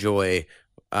do enjoy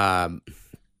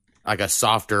like a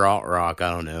softer alt rock.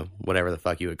 I don't know, whatever the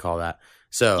fuck you would call that.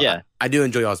 So yeah, I do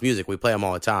enjoy y'all's music. We play them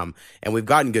all the time, and we've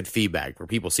gotten good feedback where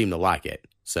people seem to like it.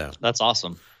 So that's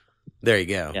awesome. There you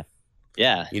go.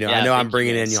 Yeah. I know I'm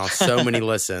bringing in y'all so many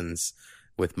listens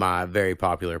with my very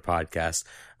popular podcast.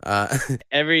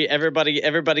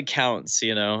 Everybody counts,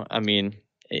 I mean,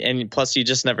 and plus you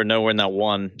just never know when that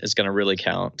one is going to really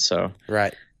count. So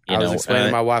right. I was explaining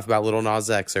to my wife about Lil Nas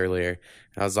X earlier.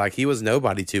 I was like, he was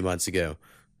nobody 2 months ago.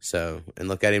 So, and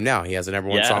look at him now. He has a number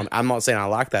one song. I'm not saying I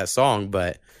like that song,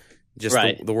 but just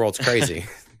the world's crazy.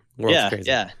 Crazy.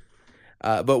 Yeah.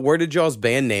 But where did y'all's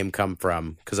band name come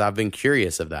from? Because I've been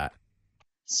curious of that.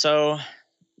 So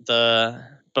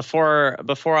before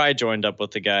I joined up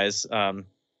with the guys,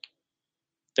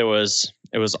 it was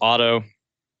Otto,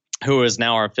 who is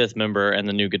now our fifth member and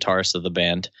the new guitarist of the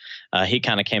band. He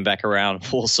kind of came back around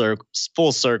full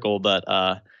circle,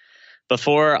 but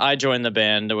before I joined the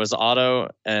band, there was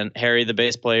Otto and Harry, the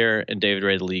bass player, and David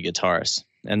Ray, the lead guitarist.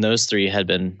 And those three had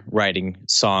been writing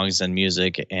songs and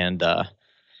music, and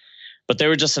but they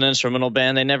were just an instrumental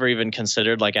band. They never even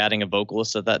considered like adding a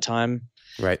vocalist at that time.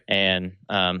 Right. And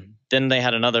then they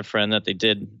had another friend that they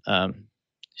did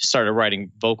started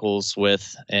writing vocals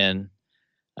with, and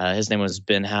his name was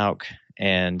Ben Hauk,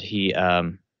 and he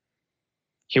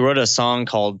wrote a song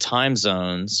called Time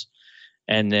Zones,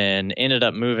 and then ended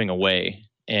up moving away.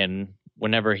 And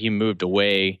whenever he moved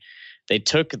away, they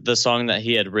took the song that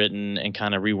he had written and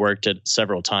kind of reworked it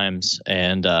several times.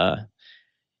 And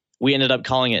we ended up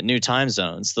calling it New Time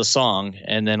Zones, the song.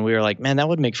 And then we were like, man, that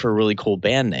would make for a really cool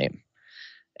band name.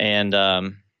 And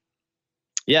and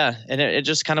it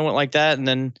just kind of went like that. And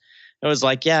then it was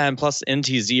like, yeah, and plus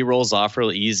NTZ rolls off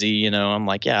real easy. I'm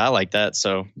like, yeah, I like that.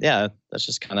 So yeah, that's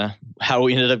just kind of how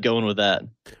we ended up going with that.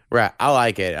 Right. I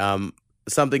like it.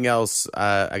 Something else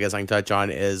I guess I can touch on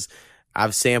is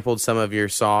I've sampled some of your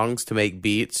songs to make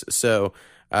beats. So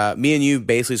me and you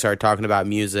basically started talking about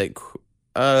music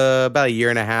about a year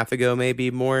and a half ago,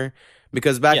 maybe more.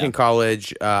 Because back in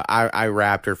college, I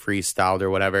rapped or freestyled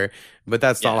or whatever. But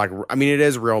that's not like, I mean, it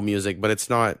is real music, but it's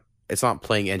not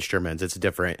playing instruments. It's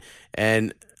different.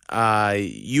 And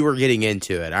you were getting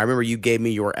into it. I remember you gave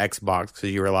me your Xbox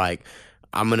because you were like,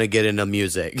 I'm going to get into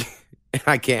music.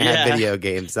 I can't have video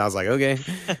games. And I was like, okay,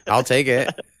 I'll take it.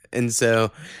 And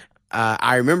so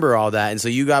I remember all that. And so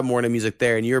you got more into music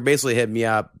there. And you were basically hitting me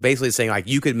up, basically saying like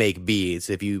you could make beats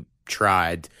if you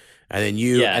tried. And then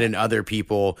you and then other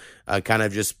people kind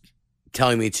of just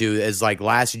telling me to, is like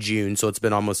last June, so it's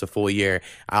been almost a full year.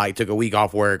 I like took a week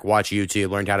off work, watched YouTube,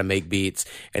 learned how to make beats,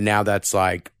 and now that's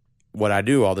like what I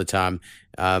do all the time.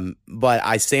 But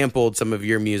I sampled some of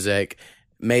your music,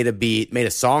 made a beat, made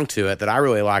a song to it that I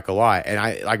really like a lot. And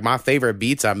I like my favorite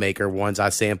beats I make are ones I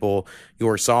sample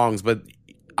your songs, but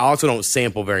I also don't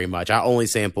sample very much. I only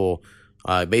sample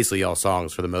basically all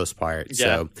songs for the most part.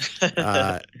 Yeah.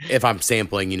 So if I'm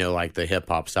sampling, like the hip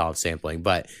hop style of sampling,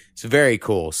 but it's very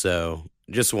cool. So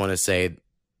just want to say,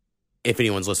 if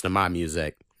anyone's listening to my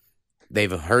music,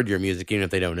 they've heard your music, even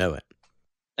if they don't know it.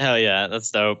 Hell yeah.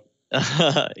 That's dope.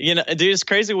 Dude, it's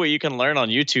crazy what you can learn on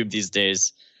YouTube these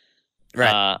days.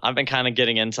 Right. I've been kind of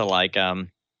getting into like, I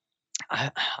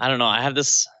don't know. I have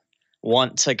this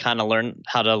want to kind of learn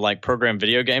how to like program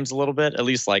video games a little bit, at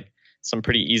least like some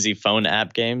pretty easy phone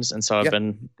app games. And so I've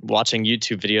been watching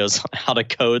YouTube videos on how to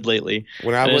code lately.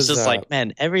 It's just like,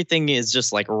 man, everything is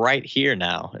just like right here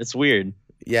now. It's weird.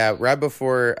 Yeah. Right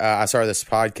before I started this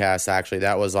podcast, actually,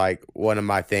 that was like one of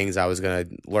my things I was going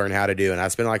to learn how to do. And I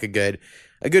spent like a good,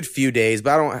 a good few days,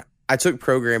 but I took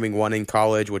programming 1 in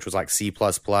college, which was like C++,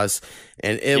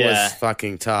 and it was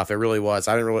fucking tough. It really was.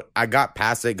 I got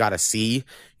past it, got a C.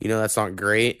 That's not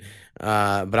great.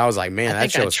 But I was like, man, I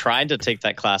tried to take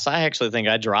that class. I actually think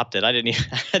I dropped it. I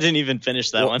didn't even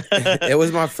finish that one. It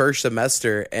was my first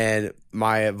semester, and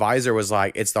my advisor was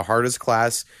like, it's the hardest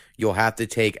class you'll have to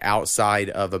take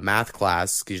outside of a math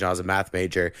class, because I was a math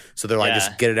major. So they're like,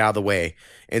 just get it out of the way.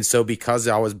 And so because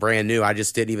I was brand new, I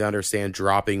just didn't even understand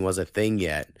dropping was a thing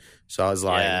yet. So I was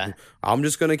like, I'm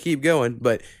just going to keep going.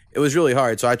 But it was really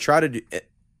hard. So I tried to do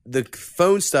the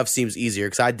phone stuff seems easier,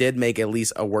 because I did make at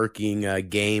least a working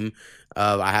game.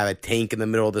 I have a tank in the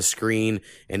middle of the screen,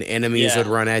 and enemies would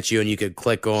run at you, and you could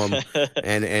click them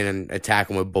and attack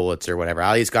them with bullets or whatever. I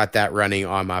at least got that running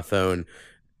on my phone.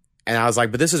 And I was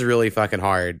like, but this is really fucking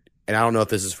hard, and I don't know if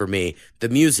this is for me. The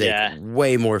music,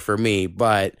 way more for me,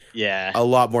 but a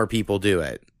lot more people do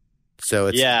it. So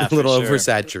it's a little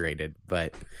oversaturated,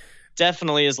 but...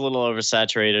 Definitely is a little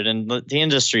oversaturated, and the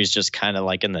industry is just kind of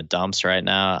like in the dumps right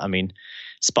now. I mean,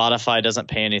 Spotify doesn't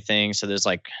pay anything, so there's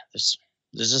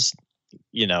just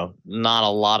not a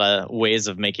lot of ways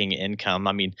of making income.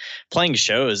 I mean, playing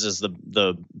shows is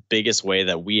the biggest way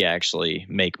that we actually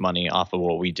make money off of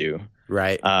what we do.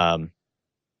 Right.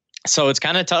 So it's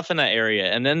kind of tough in that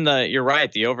area, and then you're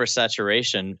right, the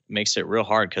oversaturation makes it real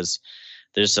hard, because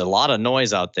there's a lot of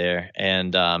noise out there,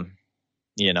 and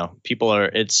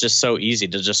it's just so easy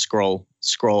to just scroll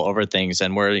over things,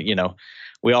 and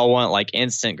we all want like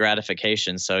instant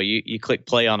gratification. So you click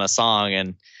play on a song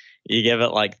and you give it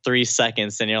like 3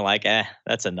 seconds and you're like,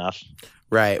 that's enough.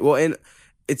 Right. Well, and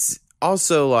it's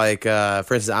also like,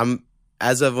 for instance,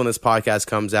 as of when this podcast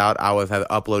comes out, I would have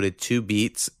uploaded 2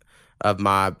 beats of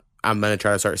I'm going to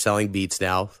try to start selling beats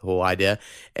now, the whole idea.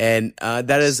 And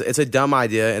it's a dumb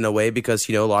idea in a way, because,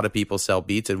 a lot of people sell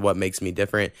beats, and what makes me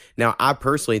different. Now, I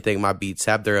personally think my beats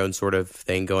have their own sort of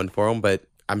thing going for them, but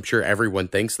I'm sure everyone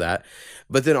thinks that.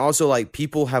 But then also, like,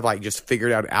 people have, like, just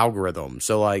figured out algorithms.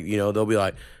 So, like, they'll be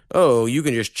like, oh, you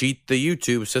can just cheat the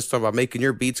YouTube system by making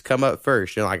your beats come up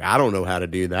first. Like, I don't know how to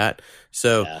do that.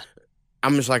 So... Yeah.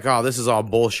 I'm just like, oh, this is all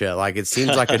bullshit. Like, it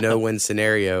seems like a no-win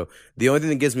scenario. The only thing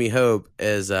that gives me hope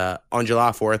is on July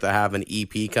 4th, I have an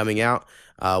EP coming out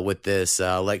with this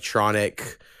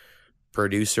electronic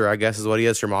producer, I guess is what he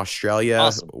is, from Australia.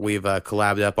 Awesome. We've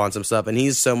collabed up on some stuff, and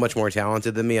he's so much more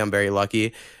talented than me. I'm very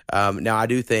lucky. Now, I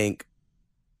do think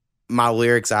my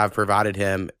lyrics I've provided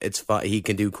him, it's fun. He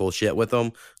can do cool shit with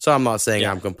them. So I'm not saying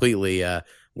I'm completely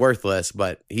worthless,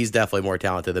 but he's definitely more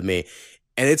talented than me.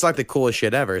 And it's like the coolest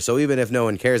shit ever. So even if no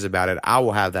one cares about it, I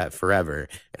will have that forever.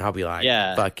 And I'll be like,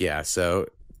 fuck yeah. So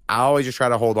I always just try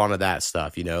to hold on to that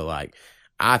stuff, like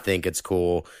I think it's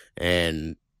cool.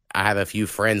 And I have a few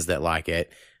friends that like it.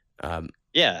 And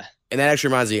that actually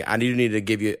reminds me, I do need to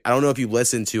give you, I don't know if you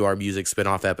listen to our music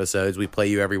spinoff episodes. We play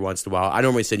you every once in a while. I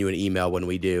normally send you an email when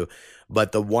we do.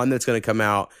 But the one that's going to come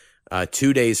out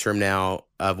 2 days from now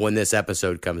of when this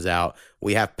episode comes out,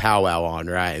 we have Powwow on,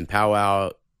 right? And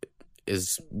Powwow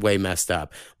is way messed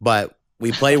up, but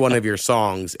we play one of your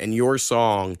songs, and your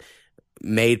song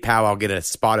made Powwow get a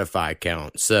Spotify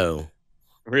account. So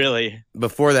really,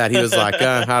 before that, he was like,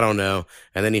 I don't know.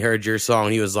 And then he heard your song,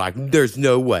 and he was like, there's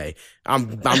no way I'm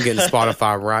getting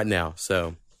Spotify right now.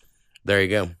 So there you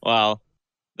go. Wow.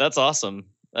 That's awesome.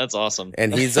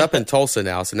 And he's up in Tulsa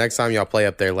now. So next time y'all play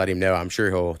up there, let him know. I'm sure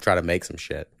he'll try to make some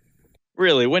shit.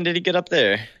 Really? When did he get up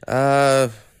there?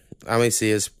 Let me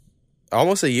see. It's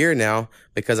almost a year now,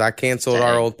 because I canceled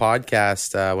our old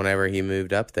podcast whenever he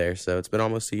moved up there. So it's been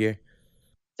almost a year.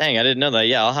 Dang, I didn't know that.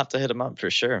 Yeah, I'll have to hit him up for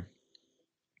sure.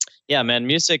 Yeah, man,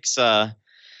 music's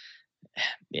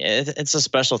it's a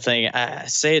special thing. I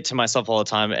say it to myself all the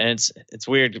time, and it's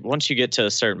weird. Once you get to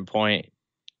a certain point,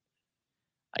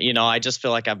 I just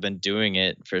feel like I've been doing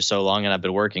it for so long, and I've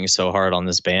been working so hard on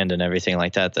this band and everything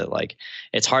like that, like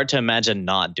it's hard to imagine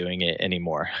not doing it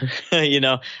anymore. I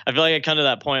feel like I come to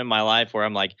that point in my life where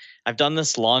I'm like, I've done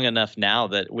this long enough now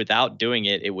that without doing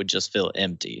it, it would just feel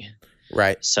empty.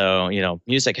 Right. So,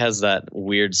 music has that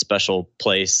weird special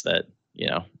place that,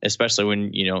 especially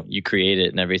when, you create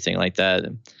it and everything like that,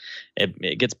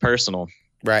 it gets personal.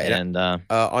 Right. And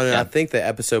I think the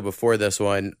episode before this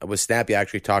one with Snappy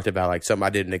actually talked about like something I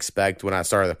didn't expect when I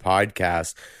started the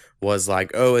podcast was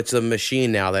like, oh, it's a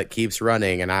machine now that keeps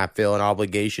running, and I feel an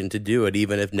obligation to do it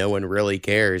even if no one really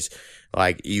cares.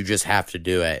 Like, you just have to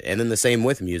do it. And then the same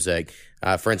with music.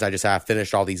 For instance, I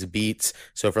finished all these beats.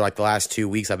 So for like the last 2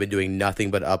 weeks, I've been doing nothing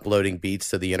but uploading beats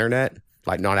to the internet,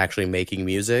 like not actually making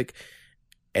music.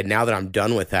 And now that I'm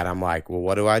done with that, I'm like, well,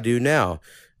 what do I do now?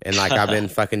 And like I've been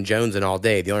fucking jonesing all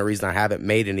day. The only reason I haven't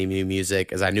made any new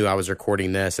music is I knew I was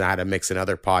recording this and I had to mix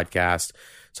another podcast.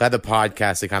 So I had the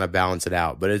podcast to kind of balance it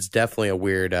out. But it's definitely a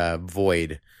weird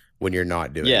void when you're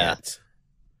not doing it.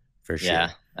 For sure. Yeah,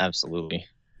 absolutely.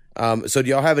 So do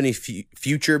y'all have any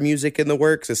future music in the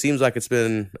works? It seems like it's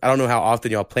been, I don't know how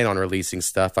often y'all plan on releasing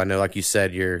stuff. I know, like you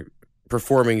said, your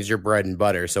performing is your bread and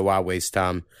butter. So why waste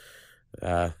time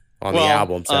on the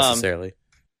albums necessarily?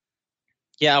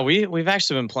 Yeah, we've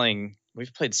actually been playing.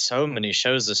 We've played so many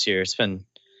shows this year. It's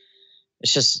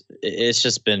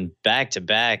just been back to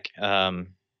back.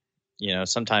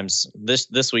 Sometimes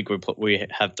this week we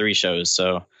have 3 shows.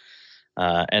 So,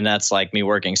 and that's like me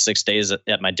working 6 days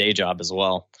at my day job as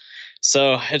well.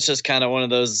 So it's just kind of one of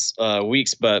those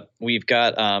weeks. But we've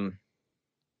got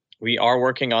we are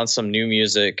working on some new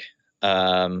music.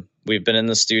 We've been in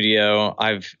the studio.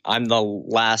 I'm the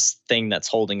last thing that's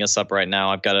holding us up right now.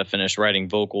 I've got to finish writing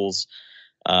vocals,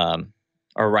 or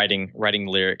writing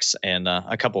lyrics and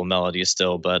a couple of melodies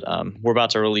still. But we're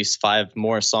about to release 5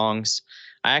 more songs.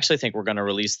 I actually think we're going to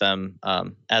release them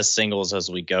as singles as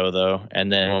we go, though.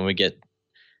 And then when we get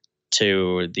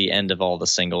to the end of all the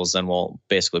singles, then we'll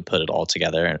basically put it all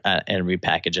together and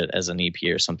repackage it as an EP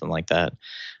or something like that.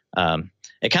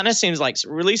 It kind of seems like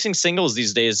releasing singles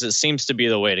these days, it seems to be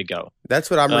the way to go.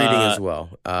 That's what I'm reading as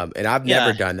well. And I've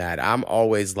never done that. I'm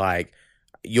always like,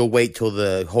 you'll wait till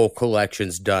the whole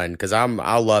collection's done. Cause I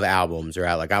love albums,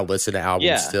 right? Like I listen to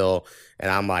albums still. And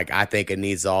I'm like, I think it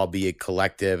needs to all be a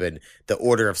collective and the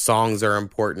order of songs are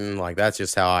important. Like that's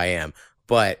just how I am.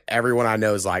 But everyone I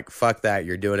know is like, fuck that.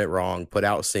 You're doing it wrong. Put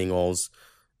out singles.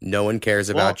 No one cares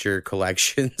about your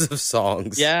collections of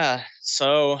songs. Yeah.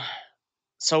 So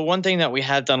one thing that we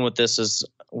had done with this is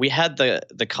we had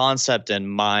the concept in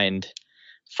mind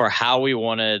for how we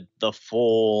wanted the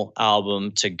full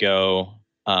album to go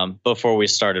before we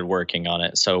started working on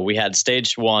it. So we had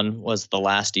stage 1 was the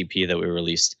last EP that we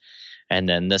released. And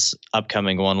then this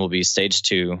upcoming one will be stage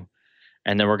 2.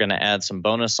 And then we're going to add some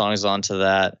bonus songs onto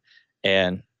that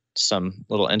and some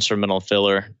little instrumental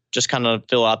filler, just kind of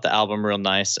fill out the album real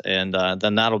nice. And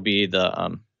then that'll be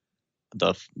the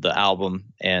album.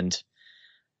 And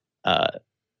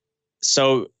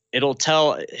so it'll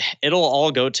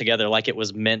all go together like it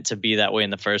was meant to be that way in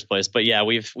the first place. But yeah,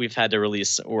 we've had to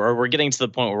release, or we're getting to the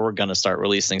point where we're going to start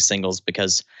releasing singles,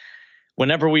 because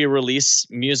whenever we release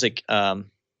music,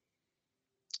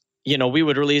 we'd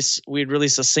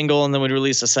release a single and then we'd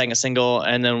release a second single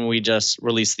and then we just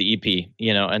release the EP,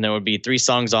 and there would be 3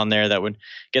 songs on there that would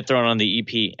get thrown on the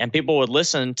EP and people would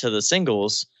listen to the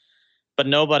singles, but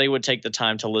nobody would take the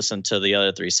time to listen to the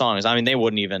other 3 songs. I mean, they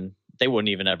wouldn't even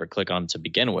ever click on to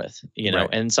begin with, Right.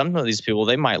 And some of these people,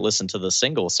 they might listen to the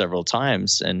single several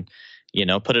times and,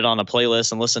 put it on a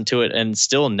playlist and listen to it and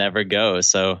still never go.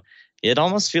 So it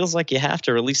almost feels like you have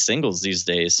to release singles these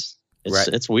days.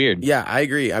 It's weird. Yeah, I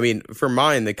agree. I mean, for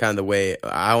mine, the way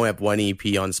I only have 1 EP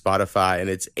on Spotify and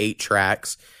it's 8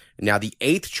 tracks. Now the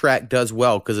 8th track does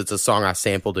well because it's a song I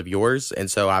sampled of yours.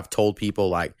 And so I've told people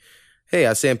like, hey,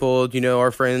 I sampled,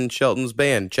 our friend Shelton's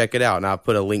band. Check it out. And I've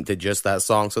put a link to just that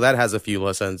song. So that has a few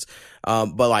listens.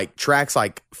 But like tracks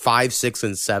like 5, 6,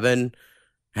 and 7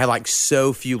 had like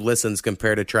so few listens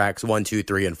compared to tracks 1, 2,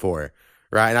 3, and 4.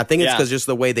 Right. And I think it's because just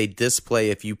the way they display,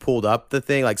 if you pulled up the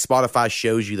thing, like Spotify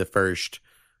shows you the first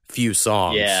few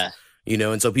songs. Yeah.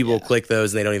 And so people click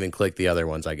those and they don't even click the other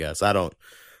ones, I guess. I don't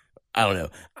know.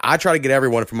 I try to get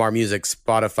everyone from our music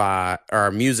Spotify or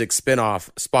our music spinoff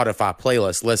Spotify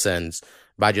playlist listens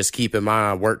by just keeping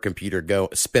my work computer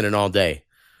spinning all day,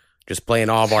 just playing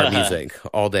all of our music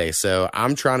all day. So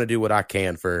I'm trying to do what I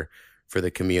can for the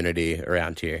community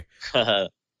around here.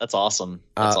 That's awesome.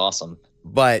 That's awesome.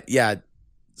 But yeah,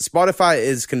 Spotify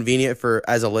is convenient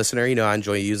as a listener. I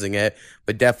enjoy using it,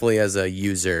 but definitely as a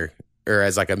user or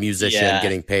as like a musician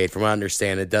getting paid. From what I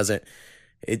understand, it doesn't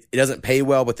pay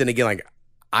well. But then again, like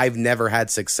I've never had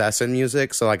success in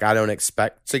music, so like I don't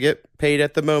expect to get paid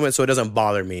at the moment, so it doesn't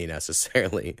bother me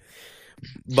necessarily.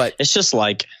 But it's just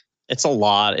like it's a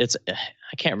lot.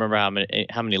 I can't remember how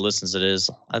many listens it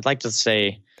is. I'd like to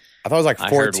say. I thought it was like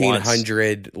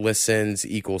 1,400 listens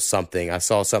equals something. I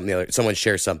saw someone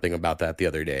share something about that the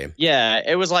other day. Yeah,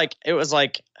 it was like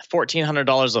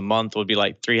 $1,400 a month would be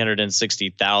like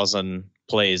 360,000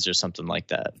 plays or something like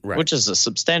that, right. Which is a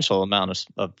substantial amount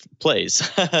of plays,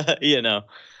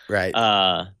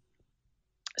 Right.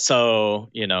 So,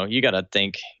 you got to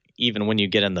think even when you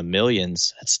get in the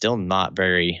millions, it's still not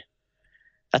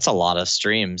that's a lot of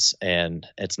streams and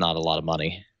it's not a lot of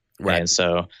money. Right. And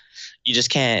so you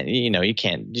just can't, you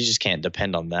just can't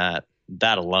depend on that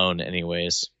alone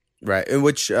anyways. Right. In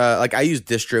which, like, I use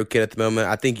DistroKid at the moment.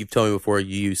 I think you've told me before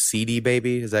you use CD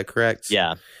Baby. Is that correct?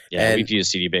 Yeah. And- we've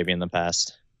used CD Baby in the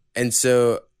past. And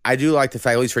so I do like the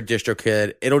fact, at least for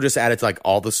DistroKid, it'll just add it to like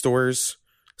all the stores.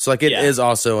 So like it is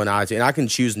also an iTunes, and I can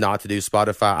choose not to do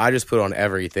Spotify. I just put it on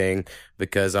everything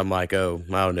because I'm like, oh,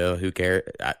 I don't know, who cares?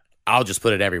 I'll just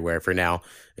put it everywhere for now.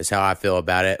 Is how I feel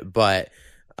about it. But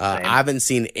I haven't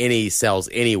seen any sales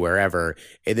anywhere ever,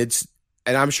 and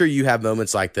I'm sure you have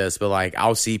moments like this. But like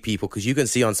I'll see people, because you can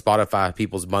see on Spotify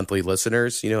people's monthly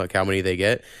listeners, like how many they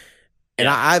get. And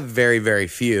I have very, very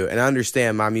few. And I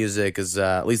understand my music is,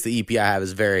 at least the EP I have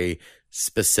is very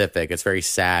specific. It's very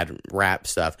sad rap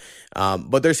stuff.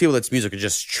 But there's people that's music is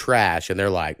just trash. And they're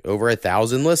like, over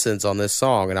 1,000 listens on this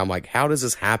song. And I'm like, how does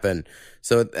this happen?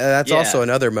 So that's also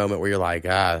another moment where you're like,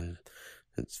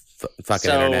 it's fucking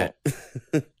internet.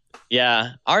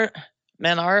 Yeah. Our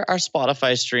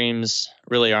Spotify streams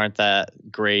really aren't that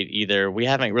great either. We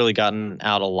haven't really gotten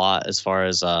out a lot as far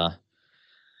as,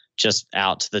 just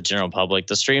out to the general public.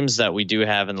 The streams that we do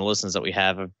have and the listens that we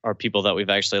have are people that we've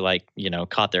actually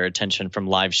caught their attention from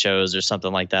live shows or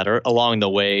something like that, or along the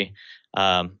way.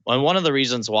 And one of the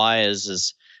reasons why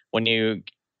is when you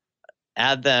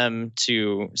add them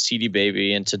to CD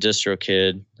Baby and to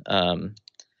DistroKid,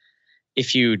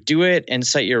 if you do it and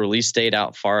set your release date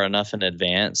out far enough in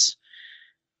advance,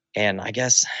 and I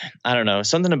guess, I don't know,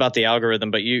 something about the algorithm,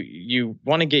 but you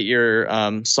want to get your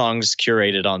songs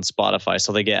curated on Spotify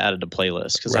so they get added to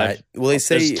playlists. Because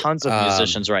there's tons of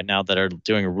musicians right now that are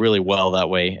doing really well that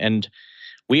way. And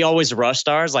we always rushed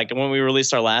ours. Like when we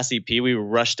released our last EP, we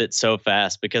rushed it so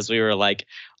fast because we were like,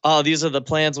 oh, these are the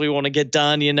plans we want to get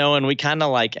done, and we kind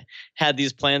of like had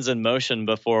these plans in motion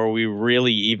before we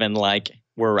really even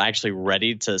were actually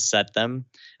ready to set them.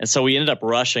 And so we ended up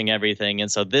rushing everything.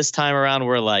 And so this time around,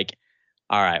 we're like,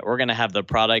 all right, we're going to have the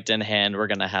product in hand. We're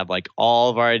going to have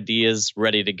all of our ideas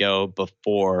ready to go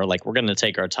before, we're going to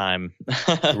take our time.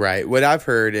 Right. What I've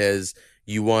heard is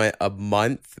you want a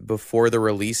month before the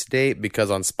release date,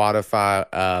 because on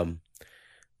Spotify,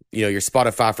 your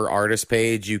Spotify for Artists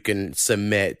page, you can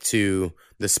submit to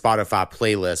the Spotify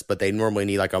playlist, but they normally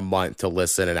need a month to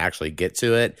listen and actually get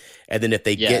to it. And then if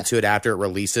they get to it after it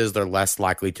releases, they're less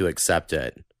likely to accept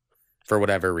it for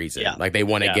whatever reason. They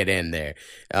want to get in there.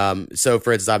 So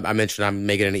for instance, I mentioned I'm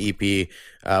making an EP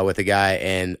with a guy,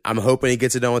 and I'm hoping he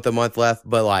gets it done with a month left,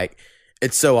 but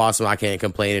it's so awesome. I can't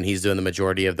complain. And he's doing the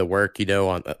majority of the work,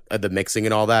 on the mixing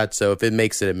and all that. So if it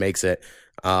makes it, it makes it.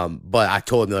 But I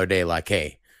told him the other day,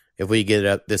 hey, if we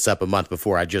get this up a month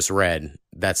before, I just read,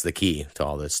 that's the key to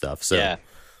all this stuff. So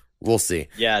we'll see.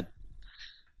 Yeah.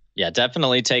 Yeah,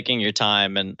 definitely taking your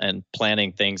time and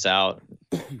planning things out.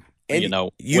 And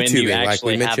when you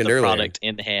actually have the product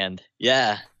in hand.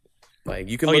 Yeah.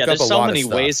 You can look up a lot of stuff. There's so many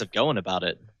ways of going about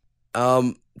it.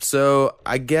 So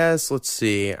I guess, let's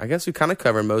see. I guess we kind of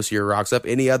covered most of your rocks up.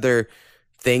 Any other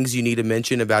things you need to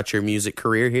mention about your music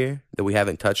career here that we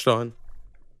haven't touched on?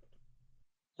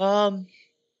 I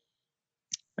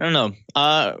don't know.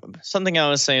 Something I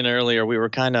was saying earlier, we were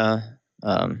kind of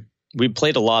we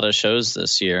played a lot of shows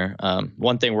this year.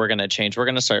 One thing we're going to change, we're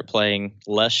going to start playing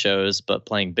less shows, but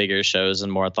playing bigger shows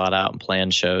and more thought out and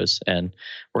planned shows. And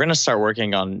we're going to start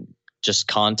working on just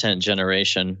content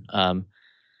generation.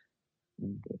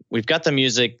 We've got the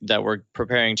music that we're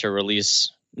preparing to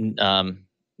release, in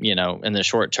the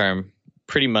short term,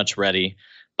 pretty much ready.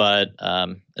 But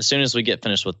as soon as we get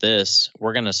finished with this,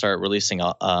 we're going to start releasing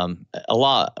a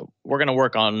lot. We're going to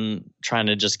work on trying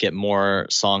to just get more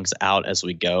songs out as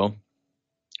we go,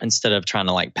 instead of trying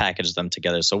to package them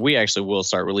together. So we actually will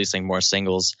start releasing more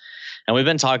singles. And we've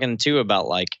been talking too about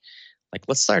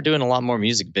let's start doing a lot more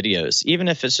music videos, even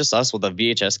if it's just us with a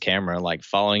VHS camera,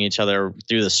 following each other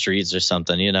through the streets or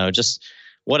something, just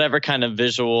whatever kind of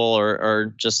visual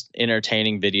or just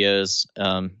entertaining videos.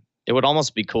 It would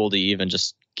almost be cool to even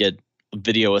just get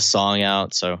video a song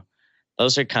out. So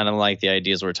those are kind of the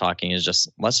ideas we're talking, is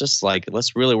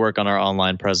let's really work on our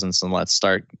online presence, and let's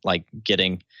start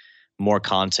getting more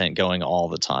content going all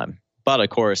the time. But of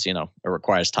course, it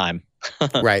requires time.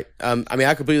 Right.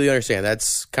 I completely understand.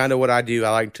 That's kind of what I do. I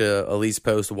like to at least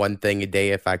post one thing a day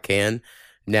if I can.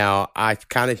 Now, I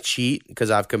kind of cheat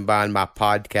because I've combined my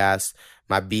podcast,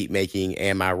 my beat making,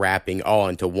 and my rapping all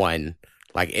into one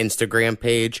Instagram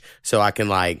page. So I can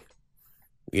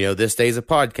this day's a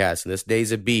podcast and this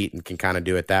day's a beat, and can kind of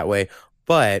do it that way.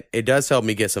 But it does help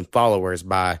me get some followers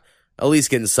by at least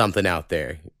getting something out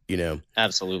there,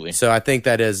 Absolutely. So I think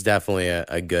that is definitely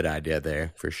a good idea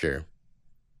there for sure.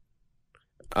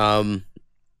 All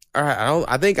right.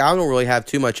 I don't really have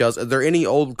too much else. Are there any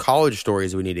old college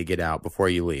stories we need to get out before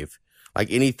you leave?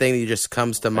 Like anything that just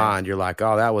comes to mind, you're like,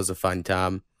 oh, that was a fun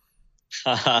time.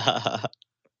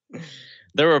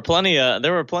 There were plenty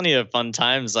of fun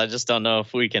times. I just don't know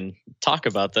if we can talk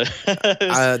about this.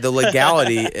 The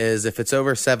legality is if it's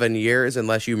over 7 years,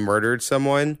 unless you murdered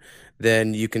someone,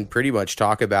 then you can pretty much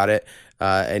talk about it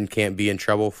and can't be in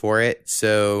trouble for it.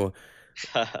 So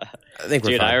I think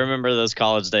we're Dude, fine. I remember those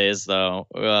college days though.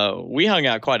 We hung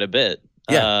out quite a bit.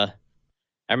 Yeah.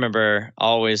 I remember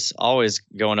always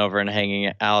going over and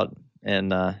hanging out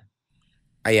and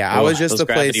I was just those the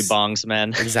gravity place. bongs, man.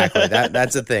 Exactly.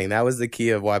 That's the thing. That was the key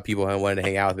of why people wanted to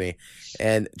hang out with me.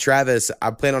 And Travis,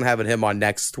 I plan on having him on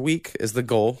next week is the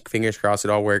goal. Fingers crossed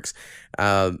it all works.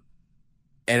 And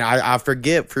I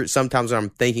forget sometimes when I'm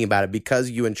thinking about it, because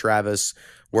you and Travis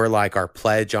were like our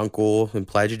pledge uncle and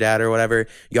pledge dad or whatever,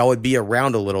 y'all would be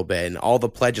around a little bit and all the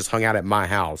pledges hung out at my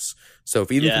house. So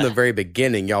if even from the very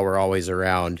beginning, y'all were always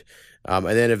around. And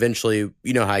then eventually,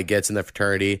 you know how it gets in the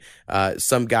fraternity.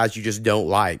 Some guys you just don't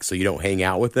like, so you don't hang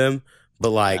out with them.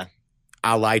 But like,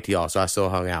 I liked y'all, so I still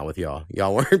hung out with y'all.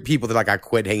 Y'all weren't people that like I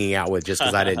quit hanging out with just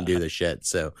because I didn't do the shit.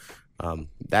 So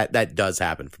that does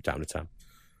happen from time to time.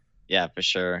 Yeah, for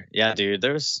sure. Yeah, dude,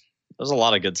 there was a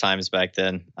lot of good times back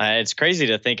then. It's crazy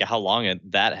to think how long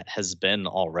that has been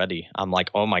already. I'm like,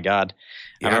 oh my God.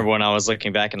 Yeah. I remember when I was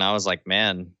looking back and I was like,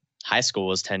 man, high school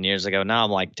was 10 years ago. Now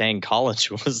I'm like, dang, college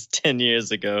was 10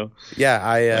 years ago. Yeah,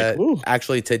 I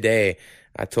actually today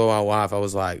I told my wife, I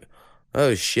was like,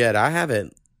 oh shit, I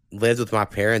haven't lived with my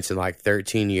parents in like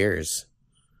 13 years.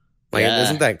 Like,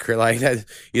 isn't that like that?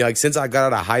 You know, like since I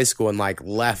got out of high school and like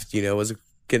left, you know, it was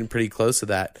getting pretty close to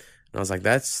that. And I was like,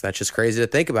 that's just crazy to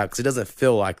think about because it doesn't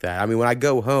feel like that. I mean, when I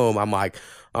go home, I'm like,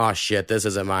 oh shit, this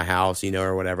isn't my house, you know,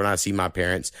 or whatever. And I see my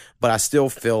parents, but I still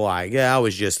feel like, yeah, I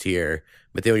was just here.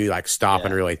 But then when you like stop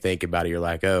and really think about it, you're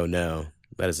like, oh no,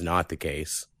 that is not the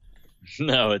case.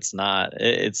 No, it's not.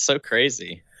 It's so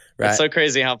crazy. Right. It's so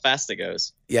crazy how fast it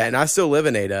goes. Yeah, and I still live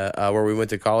in Ada, where we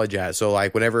went to college at. So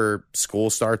like whenever school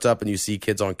starts up and you see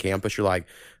kids on campus, you're like,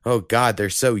 oh God, they're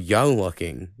so young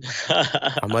looking.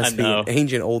 I must be an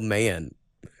ancient old man.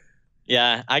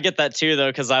 Yeah, I get that too though,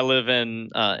 because I live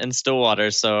in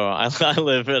Stillwater, so I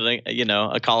live in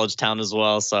a college town as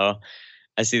well. So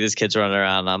I see these kids running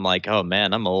around. And I'm like, oh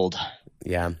man, I'm old.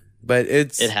 Yeah, but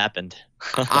it happened.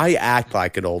 I act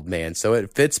like an old man, so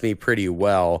it fits me pretty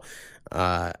well.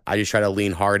 I just try to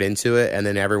lean hard into it, and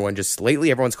then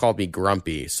everyone's called me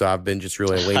grumpy, so I've been just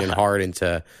really leaning hard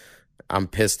into. I'm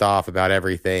pissed off about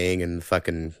everything and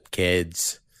fucking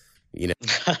kids, you know.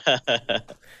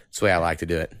 That's the way I like to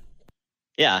do it.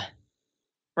 Yeah,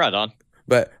 right on.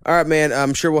 But all right, man,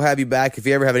 I'm sure we'll have you back if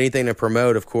you ever have anything to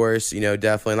promote. Of course, you know,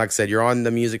 definitely. Like I said, you're on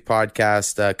the music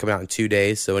podcast coming out in 2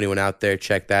 days, so anyone out there,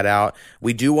 check that out.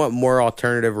 We do want more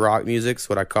alternative rock music, is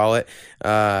what I call it.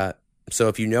 So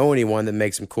if you know anyone that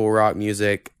makes some cool rock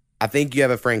music, I think you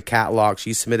have a friend, Catlock.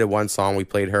 She submitted one song. We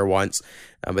played her once.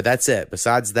 But that's it.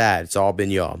 Besides that, it's all been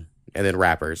y'all. And then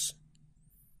rappers.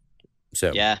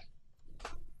 So. Yeah.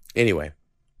 Anyway.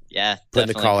 Yeah. Putting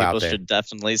the call out there. People should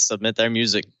definitely submit their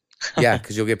music. Yeah,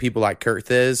 because you'll get people like Kurt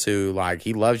Thiz who, like,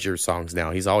 he loves your songs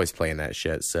now. He's always playing that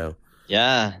shit. So.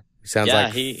 Yeah. Sounds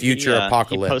like Future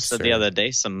Apocalypse. He posted the other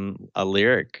day a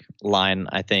lyric line,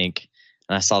 I think.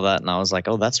 And I saw that and I was like,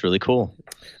 oh, that's really cool.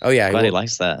 Oh, yeah. Glad he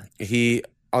likes that. He,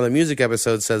 on the music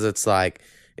episode, says it's like,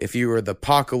 if you were the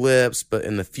apocalypse, but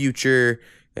in the future,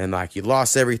 and like you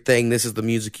lost everything, this is the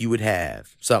music you would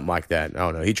have. Something like that. I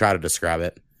don't know. He tried to describe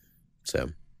it.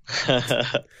 So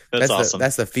that's awesome.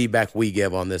 That's the feedback we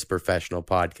give on this professional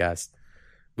podcast.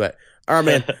 But all right,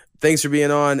 man, thanks for being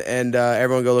on. And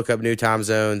everyone go look up New Time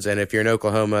Zones. And if you're in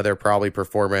Oklahoma, they're probably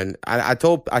performing. I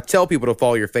tell people to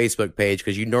follow your Facebook page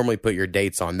because you normally put your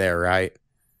dates on there, right?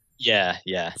 Yeah.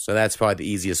 So that's probably the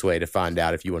easiest way to find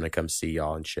out if you want to come see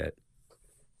y'all and shit.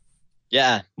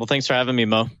 Yeah. Well, thanks for having me,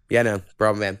 Mo. Yeah, no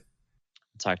problem, man.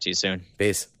 Talk to you soon.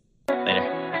 Peace.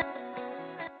 Later.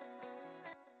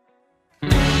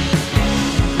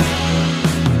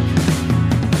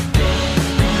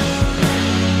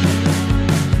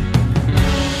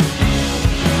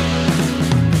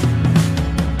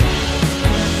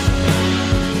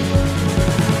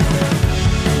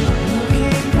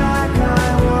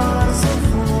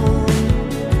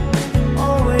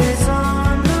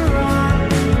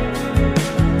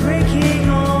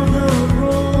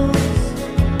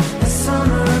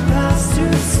 Summer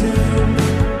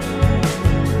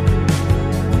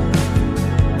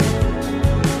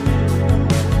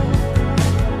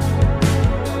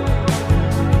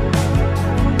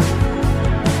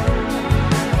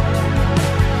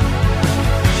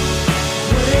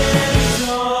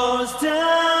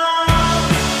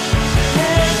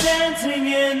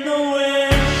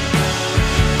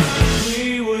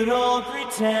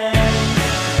pretend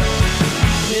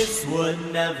this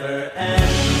would never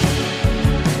end.